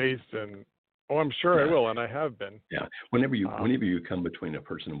and space, and I'm sure I will, and I have been. Yeah. Whenever you come between a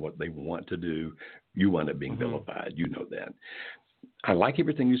person and what they want to do, you wind up being vilified. You know that. I like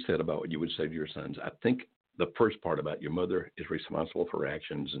everything you said about what you would say to your sons. I think the first part about your mother is responsible for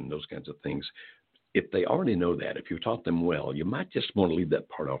actions and those kinds of things. If they already know that, if you taught them well, you might just want to leave that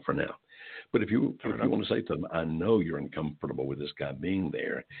part off for now. But if you want to say to them, I know you're uncomfortable with this guy being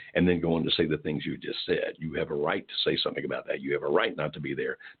there, and then go on to say the things you just said, you have a right to say something about that. You have a right not to be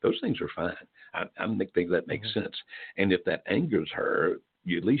there. Those things are fine. I think that makes sense. And if that angers her,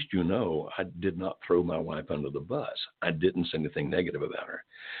 at least you know I did not throw my wife under the bus. I didn't say anything negative about her.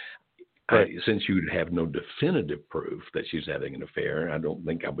 Right. Since you have no definitive proof that she's having an affair, I don't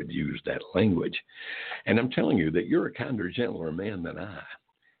think I would use that language. And I'm telling you that you're a kinder, gentler man than I.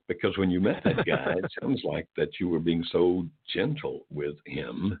 Because when you met that guy, it sounds like that you were being so gentle with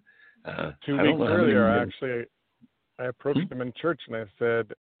him. 2 weeks earlier, actually, I approached him in church and I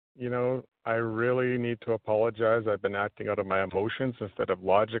said, I really need to apologize. I've been acting out of my emotions instead of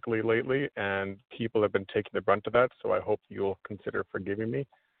logically lately, and people have been taking the brunt of that, so I hope you'll consider forgiving me.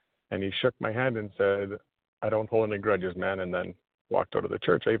 And he shook my hand and said, I don't hold any grudges, man, and then walked out of the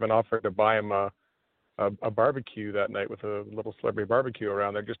church. I even offered to buy him a barbecue that night with a little celebrity barbecue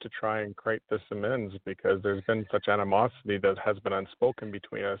around there just to try and create this amends, because there's been such animosity that has been unspoken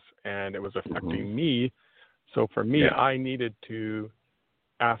between us, and it was affecting me. So for me, I needed to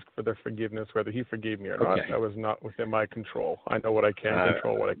ask for their forgiveness, whether he forgave me or not. That was not within my control. I know what I can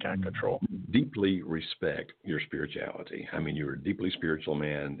control, what I can't control. Deeply respect your spirituality. I mean, you're a deeply spiritual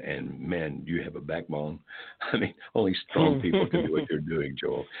man, and man, you have a backbone. I mean, only strong people can do what you're doing,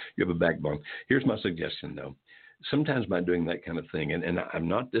 Joel. You have a backbone. Here's my suggestion, though. Sometimes by doing that kind of thing, and I'm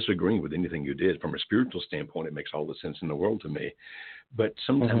not disagreeing with anything you did, from a spiritual standpoint, it makes all the sense in the world to me. But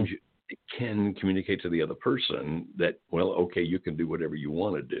sometimes you can communicate to the other person that, well, okay, you can do whatever you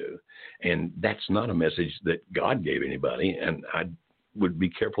want to do. And that's not a message that God gave anybody. And I would be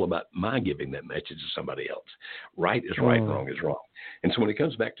careful about my giving that message to somebody else. Right is right, wrong is wrong. And so when it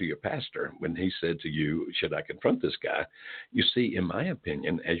comes back to your pastor, when he said to you, should I confront this guy? You see, in my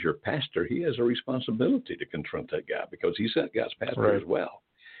opinion, as your pastor, he has a responsibility to confront that guy, because he's that guy's pastor as well.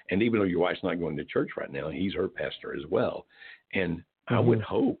 And even though your wife's not going to church right now, he's her pastor as well. And I would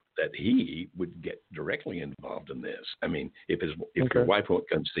hope that he would get directly involved in this. I mean, if your wife won't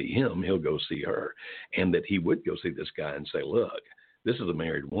come see him, he'll go see her. And that he would go see this guy and say, look, this is a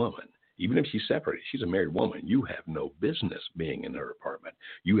married woman. Even if she's separated, she's a married woman. You have no business being in her apartment.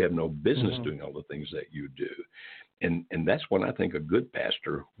 You have no business doing all the things that you do. And that's what I think a good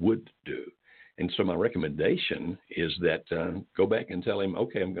pastor would do. And so my recommendation is that go back and tell him,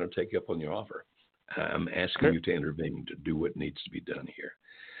 okay, I'm going to take you up on your offer. I'm asking you to intervene, to do what needs to be done here.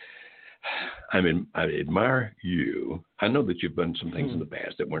 I admire you. I know that you've done some things in the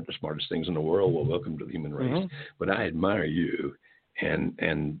past that weren't the smartest things in the world. Well, welcome to the human race. But I admire you.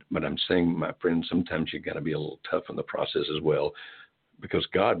 But I'm saying, my friend, sometimes you got to be a little tough in the process as well, because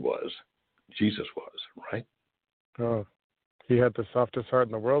God was, Jesus was, right? Oh, he had the softest heart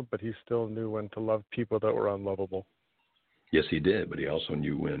in the world, but he still knew when to love people that were unlovable. Yes, he did. But he also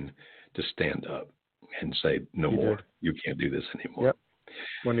knew when to stand up and say, no more. You can't do this anymore. Yep.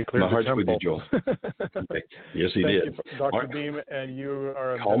 When he cleared my heart's the temple. with you, Joel. Okay. Yes, he did. You, Dr. Mark, Beam, and you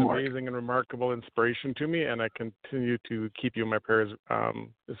are an amazing and remarkable inspiration to me, and I continue to keep you in my prayers,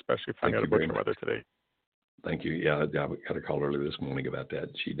 especially finding out about your mother today. Thank you. Yeah, I got a call earlier this morning about that.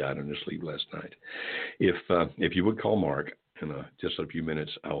 She died in her sleep last night. If you would call Mark in just a few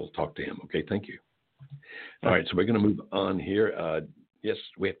minutes, I'll talk to him. Okay, thank you. All right, so we're going to move on here. Yes,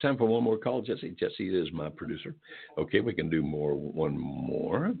 we have time for one more call, Jesse. Jesse is my producer. Okay, we can do one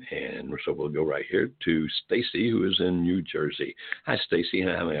more, and so we'll go right here to Stacy, who is in New Jersey. Hi, Stacy.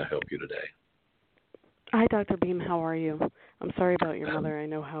 How may I help you today? Hi, Dr. Beam. How are you? I'm sorry about your mother. I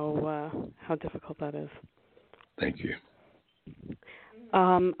know how difficult that is. Thank you.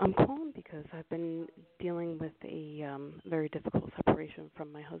 I'm calling because I've been dealing with a very difficult separation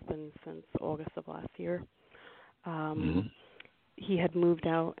from my husband since August of last year. He had moved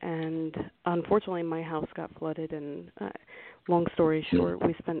out, and unfortunately my house got flooded, and long story short,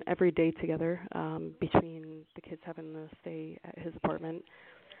 we spent every day together between the kids having to stay at his apartment.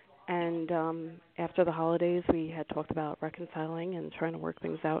 And after the holidays, we had talked about reconciling and trying to work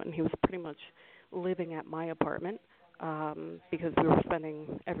things out, and he was pretty much living at my apartment because we were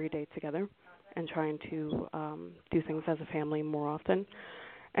spending every day together and trying to do things as a family more often.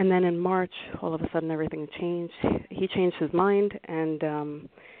 And then in March, all of a sudden, everything changed. He changed his mind and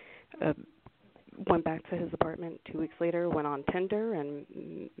went back to his apartment 2 weeks later, went on Tinder and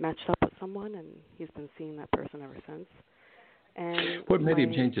matched up with someone, and he's been seeing that person ever since. And what made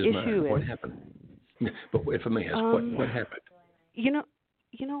him change his mind? What is, happened? But if I may ask, what happened? You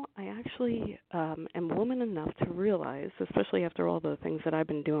know, I actually am woman enough to realize, especially after all the things that I've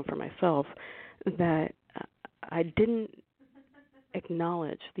been doing for myself, that I didn't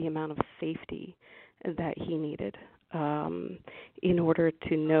acknowledge the amount of safety that he needed in order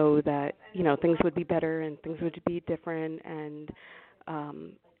to know that, you know, things would be better and things would be different. And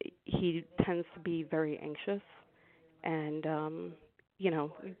he tends to be very anxious and, you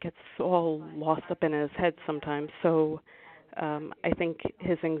know, gets all lost up in his head sometimes. So I think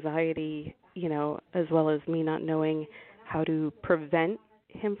his anxiety, you know, as well as me not knowing how to prevent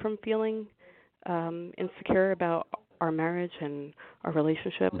him from feeling insecure about our marriage and our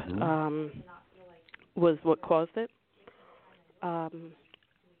relationship was what caused it.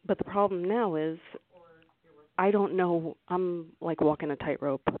 But the problem now is I don't know. I'm like walking a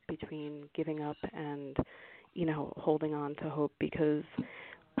tightrope between giving up and, you know, holding on to hope because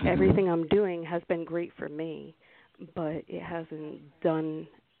everything I'm doing has been great for me, but it hasn't done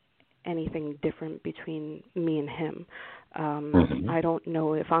anything different between me and him. I don't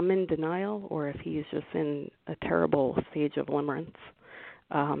know if I'm in denial or if he's just in a terrible stage of limerence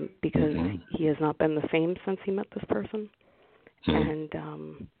because he has not been the same since he met this person.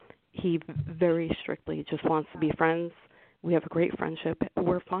 And he very strictly just wants to be friends. We have a great friendship.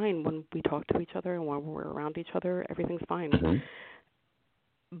 We're fine when we talk to each other and when we're around each other. Everything's fine.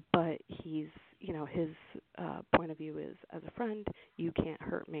 But he's, you know, his point of view is, as a friend, you can't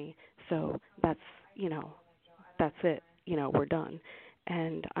hurt me. So that's, you know, that's it. You know, we're done.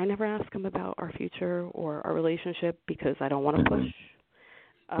 And I never ask him about our future or our relationship because I don't want to push.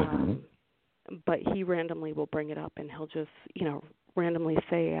 But he randomly will bring it up, and he'll just, you know, randomly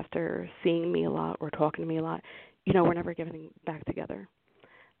say after seeing me a lot or talking to me a lot, you know, we're never getting back together.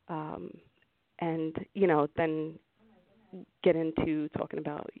 And, you know, then get into talking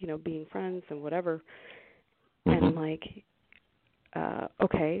about, you know, being friends and whatever. And I'm like,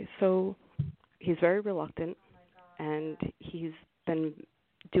 okay, so he's very reluctant, and he's been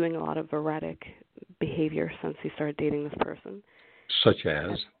doing a lot of erratic behavior since he started dating this person. Such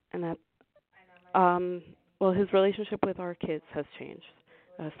as? And that, well, his relationship with our kids has changed,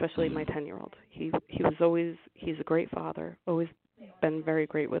 especially my 10-year-old. He's a great father, always been very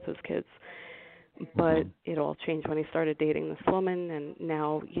great with his kids. But it all changed when he started dating this woman, and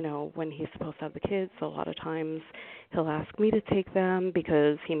now, you know, when he's supposed to have the kids, a lot of times he'll ask me to take them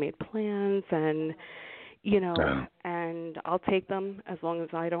because he made plans, and, you know, and I'll take them as long as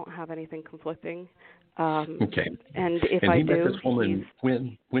I don't have anything conflicting. Okay. And if and I he do, met this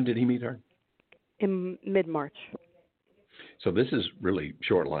woman, when did he meet her? In mid-March. So this is really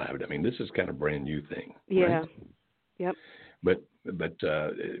short-lived. I mean, this is kind of a brand new thing. Yeah. Right? Yep. But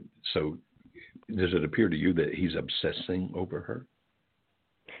so does it appear to you that he's obsessing over her?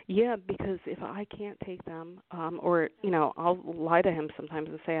 Yeah, because if I can't take them, or, you know, I'll lie to him sometimes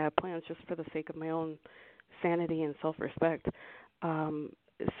and say I have plans just for the sake of my own sanity and self-respect.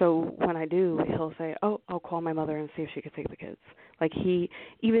 So when I do, he'll say, "Oh, I'll call my mother and see if she could take the kids." Like he,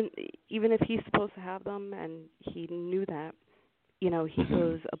 even if he's supposed to have them and he knew that, you know, he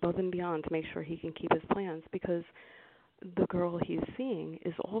goes above and beyond to make sure he can keep his plans because the girl he's seeing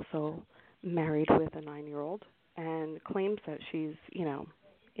is also married with a 9-year-old and claims that she's, you know,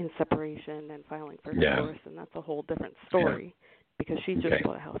 in separation and filing for divorce, and that's a whole different story because she just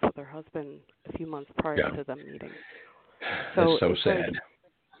bought a house with her husband a few months prior to them meeting. So that's so sad. Like,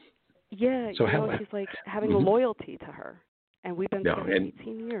 yeah, so you know, he's like having a loyalty to her, and we've been together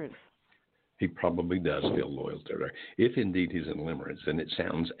 18 years. He probably does feel loyal to her. If indeed he's in limerence, and it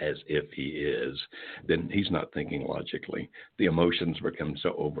sounds as if he is, then he's not thinking logically. The emotions become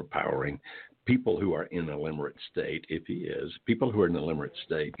so overpowering. People who are in a limerent state, if he is, people who are in a limerent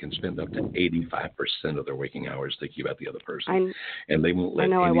state can spend up to 85% of their waking hours thinking about the other person. And they won't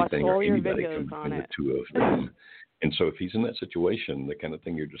let anything or anybody come between the two of them. And so if he's in that situation, the kind of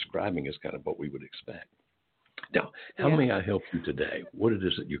thing you're describing is kind of what we would expect. Now, how may I help you today? What it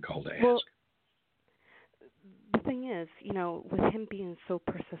is that you call to ask? Well, the thing is, with him being so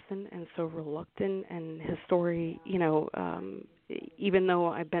persistent and so reluctant, and his story, even though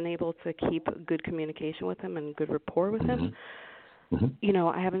I've been able to keep good communication with him and good rapport with him,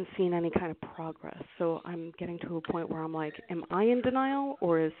 I haven't seen any kind of progress. So I'm getting to a point where I'm like, am I in denial,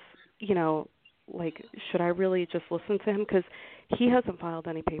 or is, should I really just listen to him? Because he hasn't filed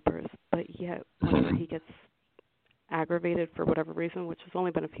any papers, but yet whenever he gets aggravated for whatever reason, which has only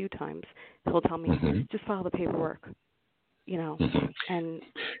been a few times, he'll tell me, just file the paperwork, and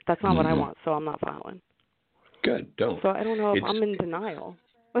that's not what I want, so I'm not filing. Good, don't. So I don't know if I'm in denial.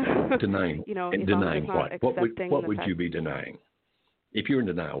 Denying. Denying what? What would you be denying? If you're in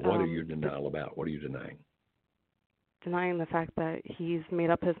denial, what are you in denial about? What are you denying? Denying the fact that he's made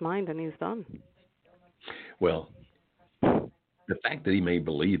up his mind and he's done. Well, the fact that he may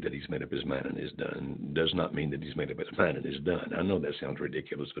believe that he's made up his mind and is done does not mean that he's made up his mind and is done. I know that sounds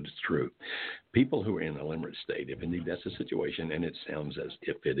ridiculous, but it's true. People who are in a limerent state, if indeed that's the situation, and it sounds as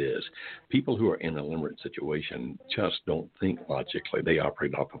if it is, people who are in a limerent situation just don't think logically. They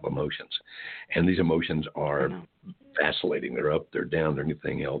operate off of emotions. And these emotions are vacillating. They're up, they're down, they're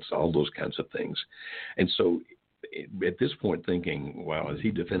anything else, all those kinds of things. And so at this point thinking, wow, has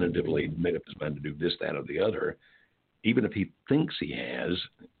he definitively made up his mind to do this, that, or the other? Even if he thinks he has,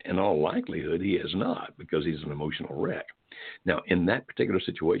 in all likelihood, he has not, because he's an emotional wreck. Now, in that particular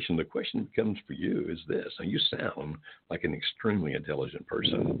situation, the question becomes for you is this. Now, you sound like an extremely intelligent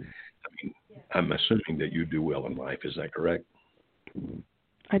person. I mean, I'm assuming that you do well in life. Is that correct?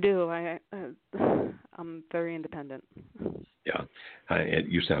 I do. I'm very independent. Yeah,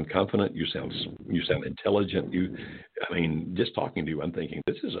 you sound confident. You sound intelligent. Just talking to you, I'm thinking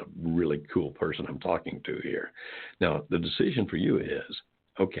this is a really cool person I'm talking to here. Now, the decision for you is,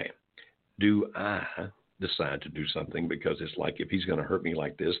 okay, do I decide to do something because it's like if he's going to hurt me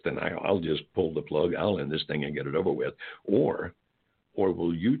like this, then I'll just pull the plug. I'll end this thing and get it over with, or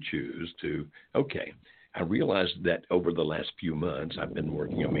will you choose to, okay, I realized that over the last few months, I've been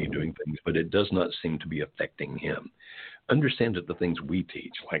working on me doing things, but it does not seem to be affecting him. Understand that the things we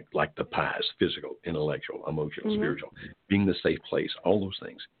teach, like the pies, physical, intellectual, emotional, spiritual, being the safe place, all those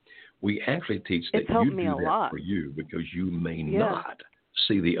things, we actually teach that you do that for you because you may not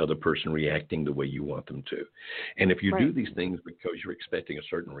see the other person reacting the way you want them to. And if you do these things because you're expecting a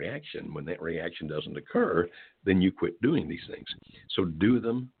certain reaction, when that reaction doesn't occur, then you quit doing these things. So do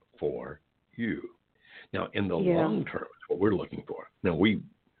them for you. Now, in the long term, is what we're looking for. Now,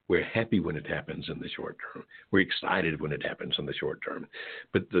 we're happy when it happens in the short term. We're excited when it happens in the short term.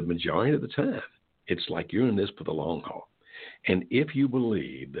 But the majority of the time, it's like you're in this for the long haul. And if you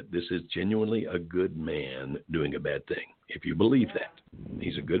believe that this is genuinely a good man doing a bad thing, if you believe that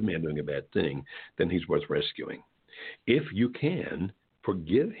he's a good man doing a bad thing, then he's worth rescuing. If you can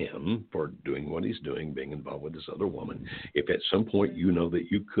forgive him for doing what he's doing, being involved with this other woman, if at some point you know that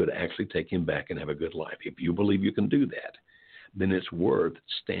you could actually take him back and have a good life, if you believe you can do that, then it's worth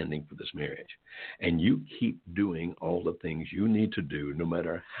standing for this marriage. And you keep doing all the things you need to do, no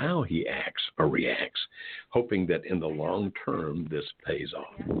matter how he acts or reacts, hoping that in the long term this pays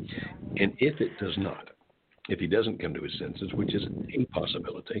off. And if it does not, if he doesn't come to his senses, which is a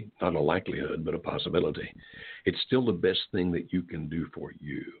possibility, not a likelihood, but a possibility, it's still the best thing that you can do for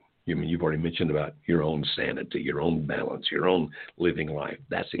you. You've already mentioned about your own sanity, your own balance, your own living life.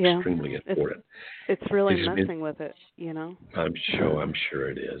 That's extremely important. It's really messing with it, I'm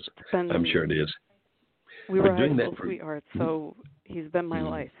sure it is. I'm sure it is. We were high school sweethearts, so he's been my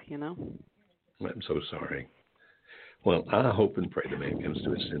life, I'm so sorry. Well, I hope and pray the man comes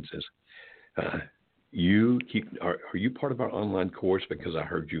to his senses. Are you part of our online course? Because I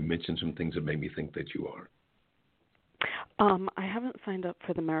heard you mention some things that made me think that you are. I haven't signed up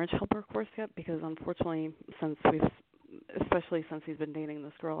for the Marriage Helper course yet because, unfortunately, especially since he's been dating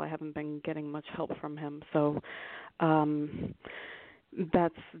this girl, I haven't been getting much help from him. So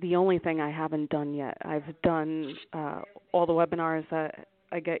that's the only thing I haven't done yet. I've done all the webinars that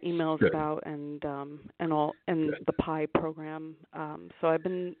I get emails about and the PI program. So I've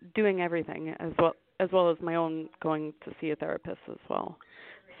been doing everything as well as my own going to see a therapist as well.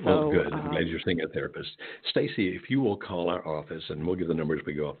 Well, good. I'm glad you're seeing a therapist. Stacy, if you will call our office, and we'll give the numbers as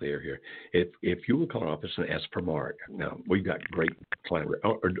we go off the air here. If you will call our office and ask for Mark. Now, we've got great client,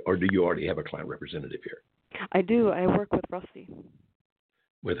 or do you already have a client representative here? I do. I work with Rusty.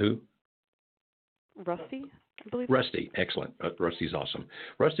 With who? Rusty, I believe. Rusty, excellent. Rusty's awesome.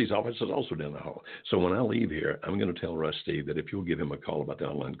 Rusty's office is also down the hall. So when I leave here, I'm going to tell Rusty that if you'll give him a call about the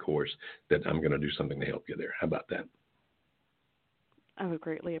online course, that I'm going to do something to help you there. How about that? I would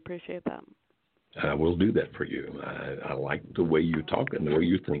greatly appreciate that. I will do that for you. I like the way you talk and the way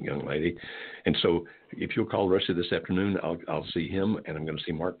you think, young lady. And so if you'll call Rusty this afternoon, I'll see him, and I'm going to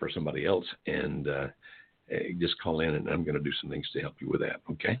see Mark for somebody else. And just call in, and I'm going to do some things to help you with that,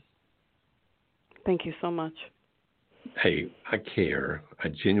 okay? Thank you so much. Hey, I care. I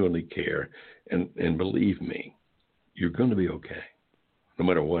genuinely care. And believe me, you're going to be okay. No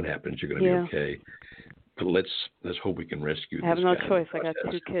matter what happens, you're going to be okay. But let's hope we can rescue this guy. I have no choice. I got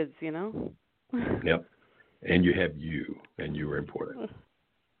 2 kids, you know? Yep. And you have you, and you are important.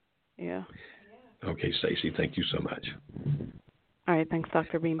 Yeah. Okay, Stacy, thank you so much. All right, thanks,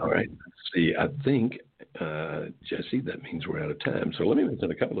 Dr. Beam. All right. See, I think, Jesse, that means we're out of time. So let me mention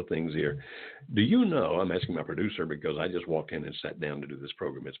a couple of things here. Do you know, I'm asking my producer because I just walked in and sat down to do this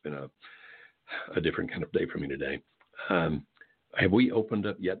program. It's been a different kind of day for me today. Have we opened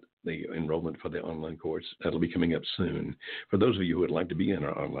up yet the enrollment for the online course? That'll be coming up soon. For those of you who would like to be in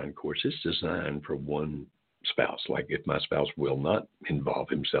our online course, it's designed for one spouse. Like if my spouse will not involve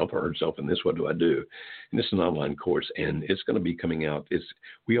himself or herself in this, what do I do? And this is an online course, and it's going to be coming out.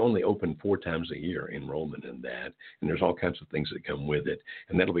 We only open 4 times a year enrollment in that, and there's all kinds of things that come with it,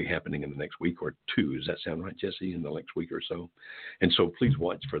 and that'll be happening in the next week or 2. Does that sound right, Jesse, in the next week or so? And so please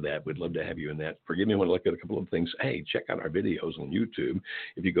watch for that. We'd love to have you in that. Forgive me when I look at a couple of things. Hey, check out our videos on YouTube.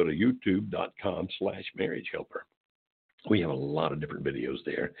 If you go to youtube.com/marriagehelper. We have a lot of different videos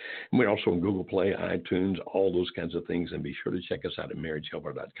there. And we're also on Google Play, iTunes, all those kinds of things. And be sure to check us out at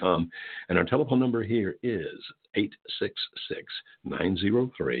marriagehelper.com. And our telephone number here is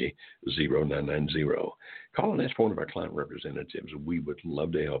 866-903-0990. Call and ask for one of our client representatives. We would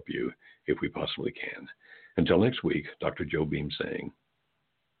love to help you if we possibly can. Until next week, Dr. Joe Beam saying,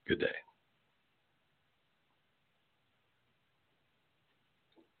 good day.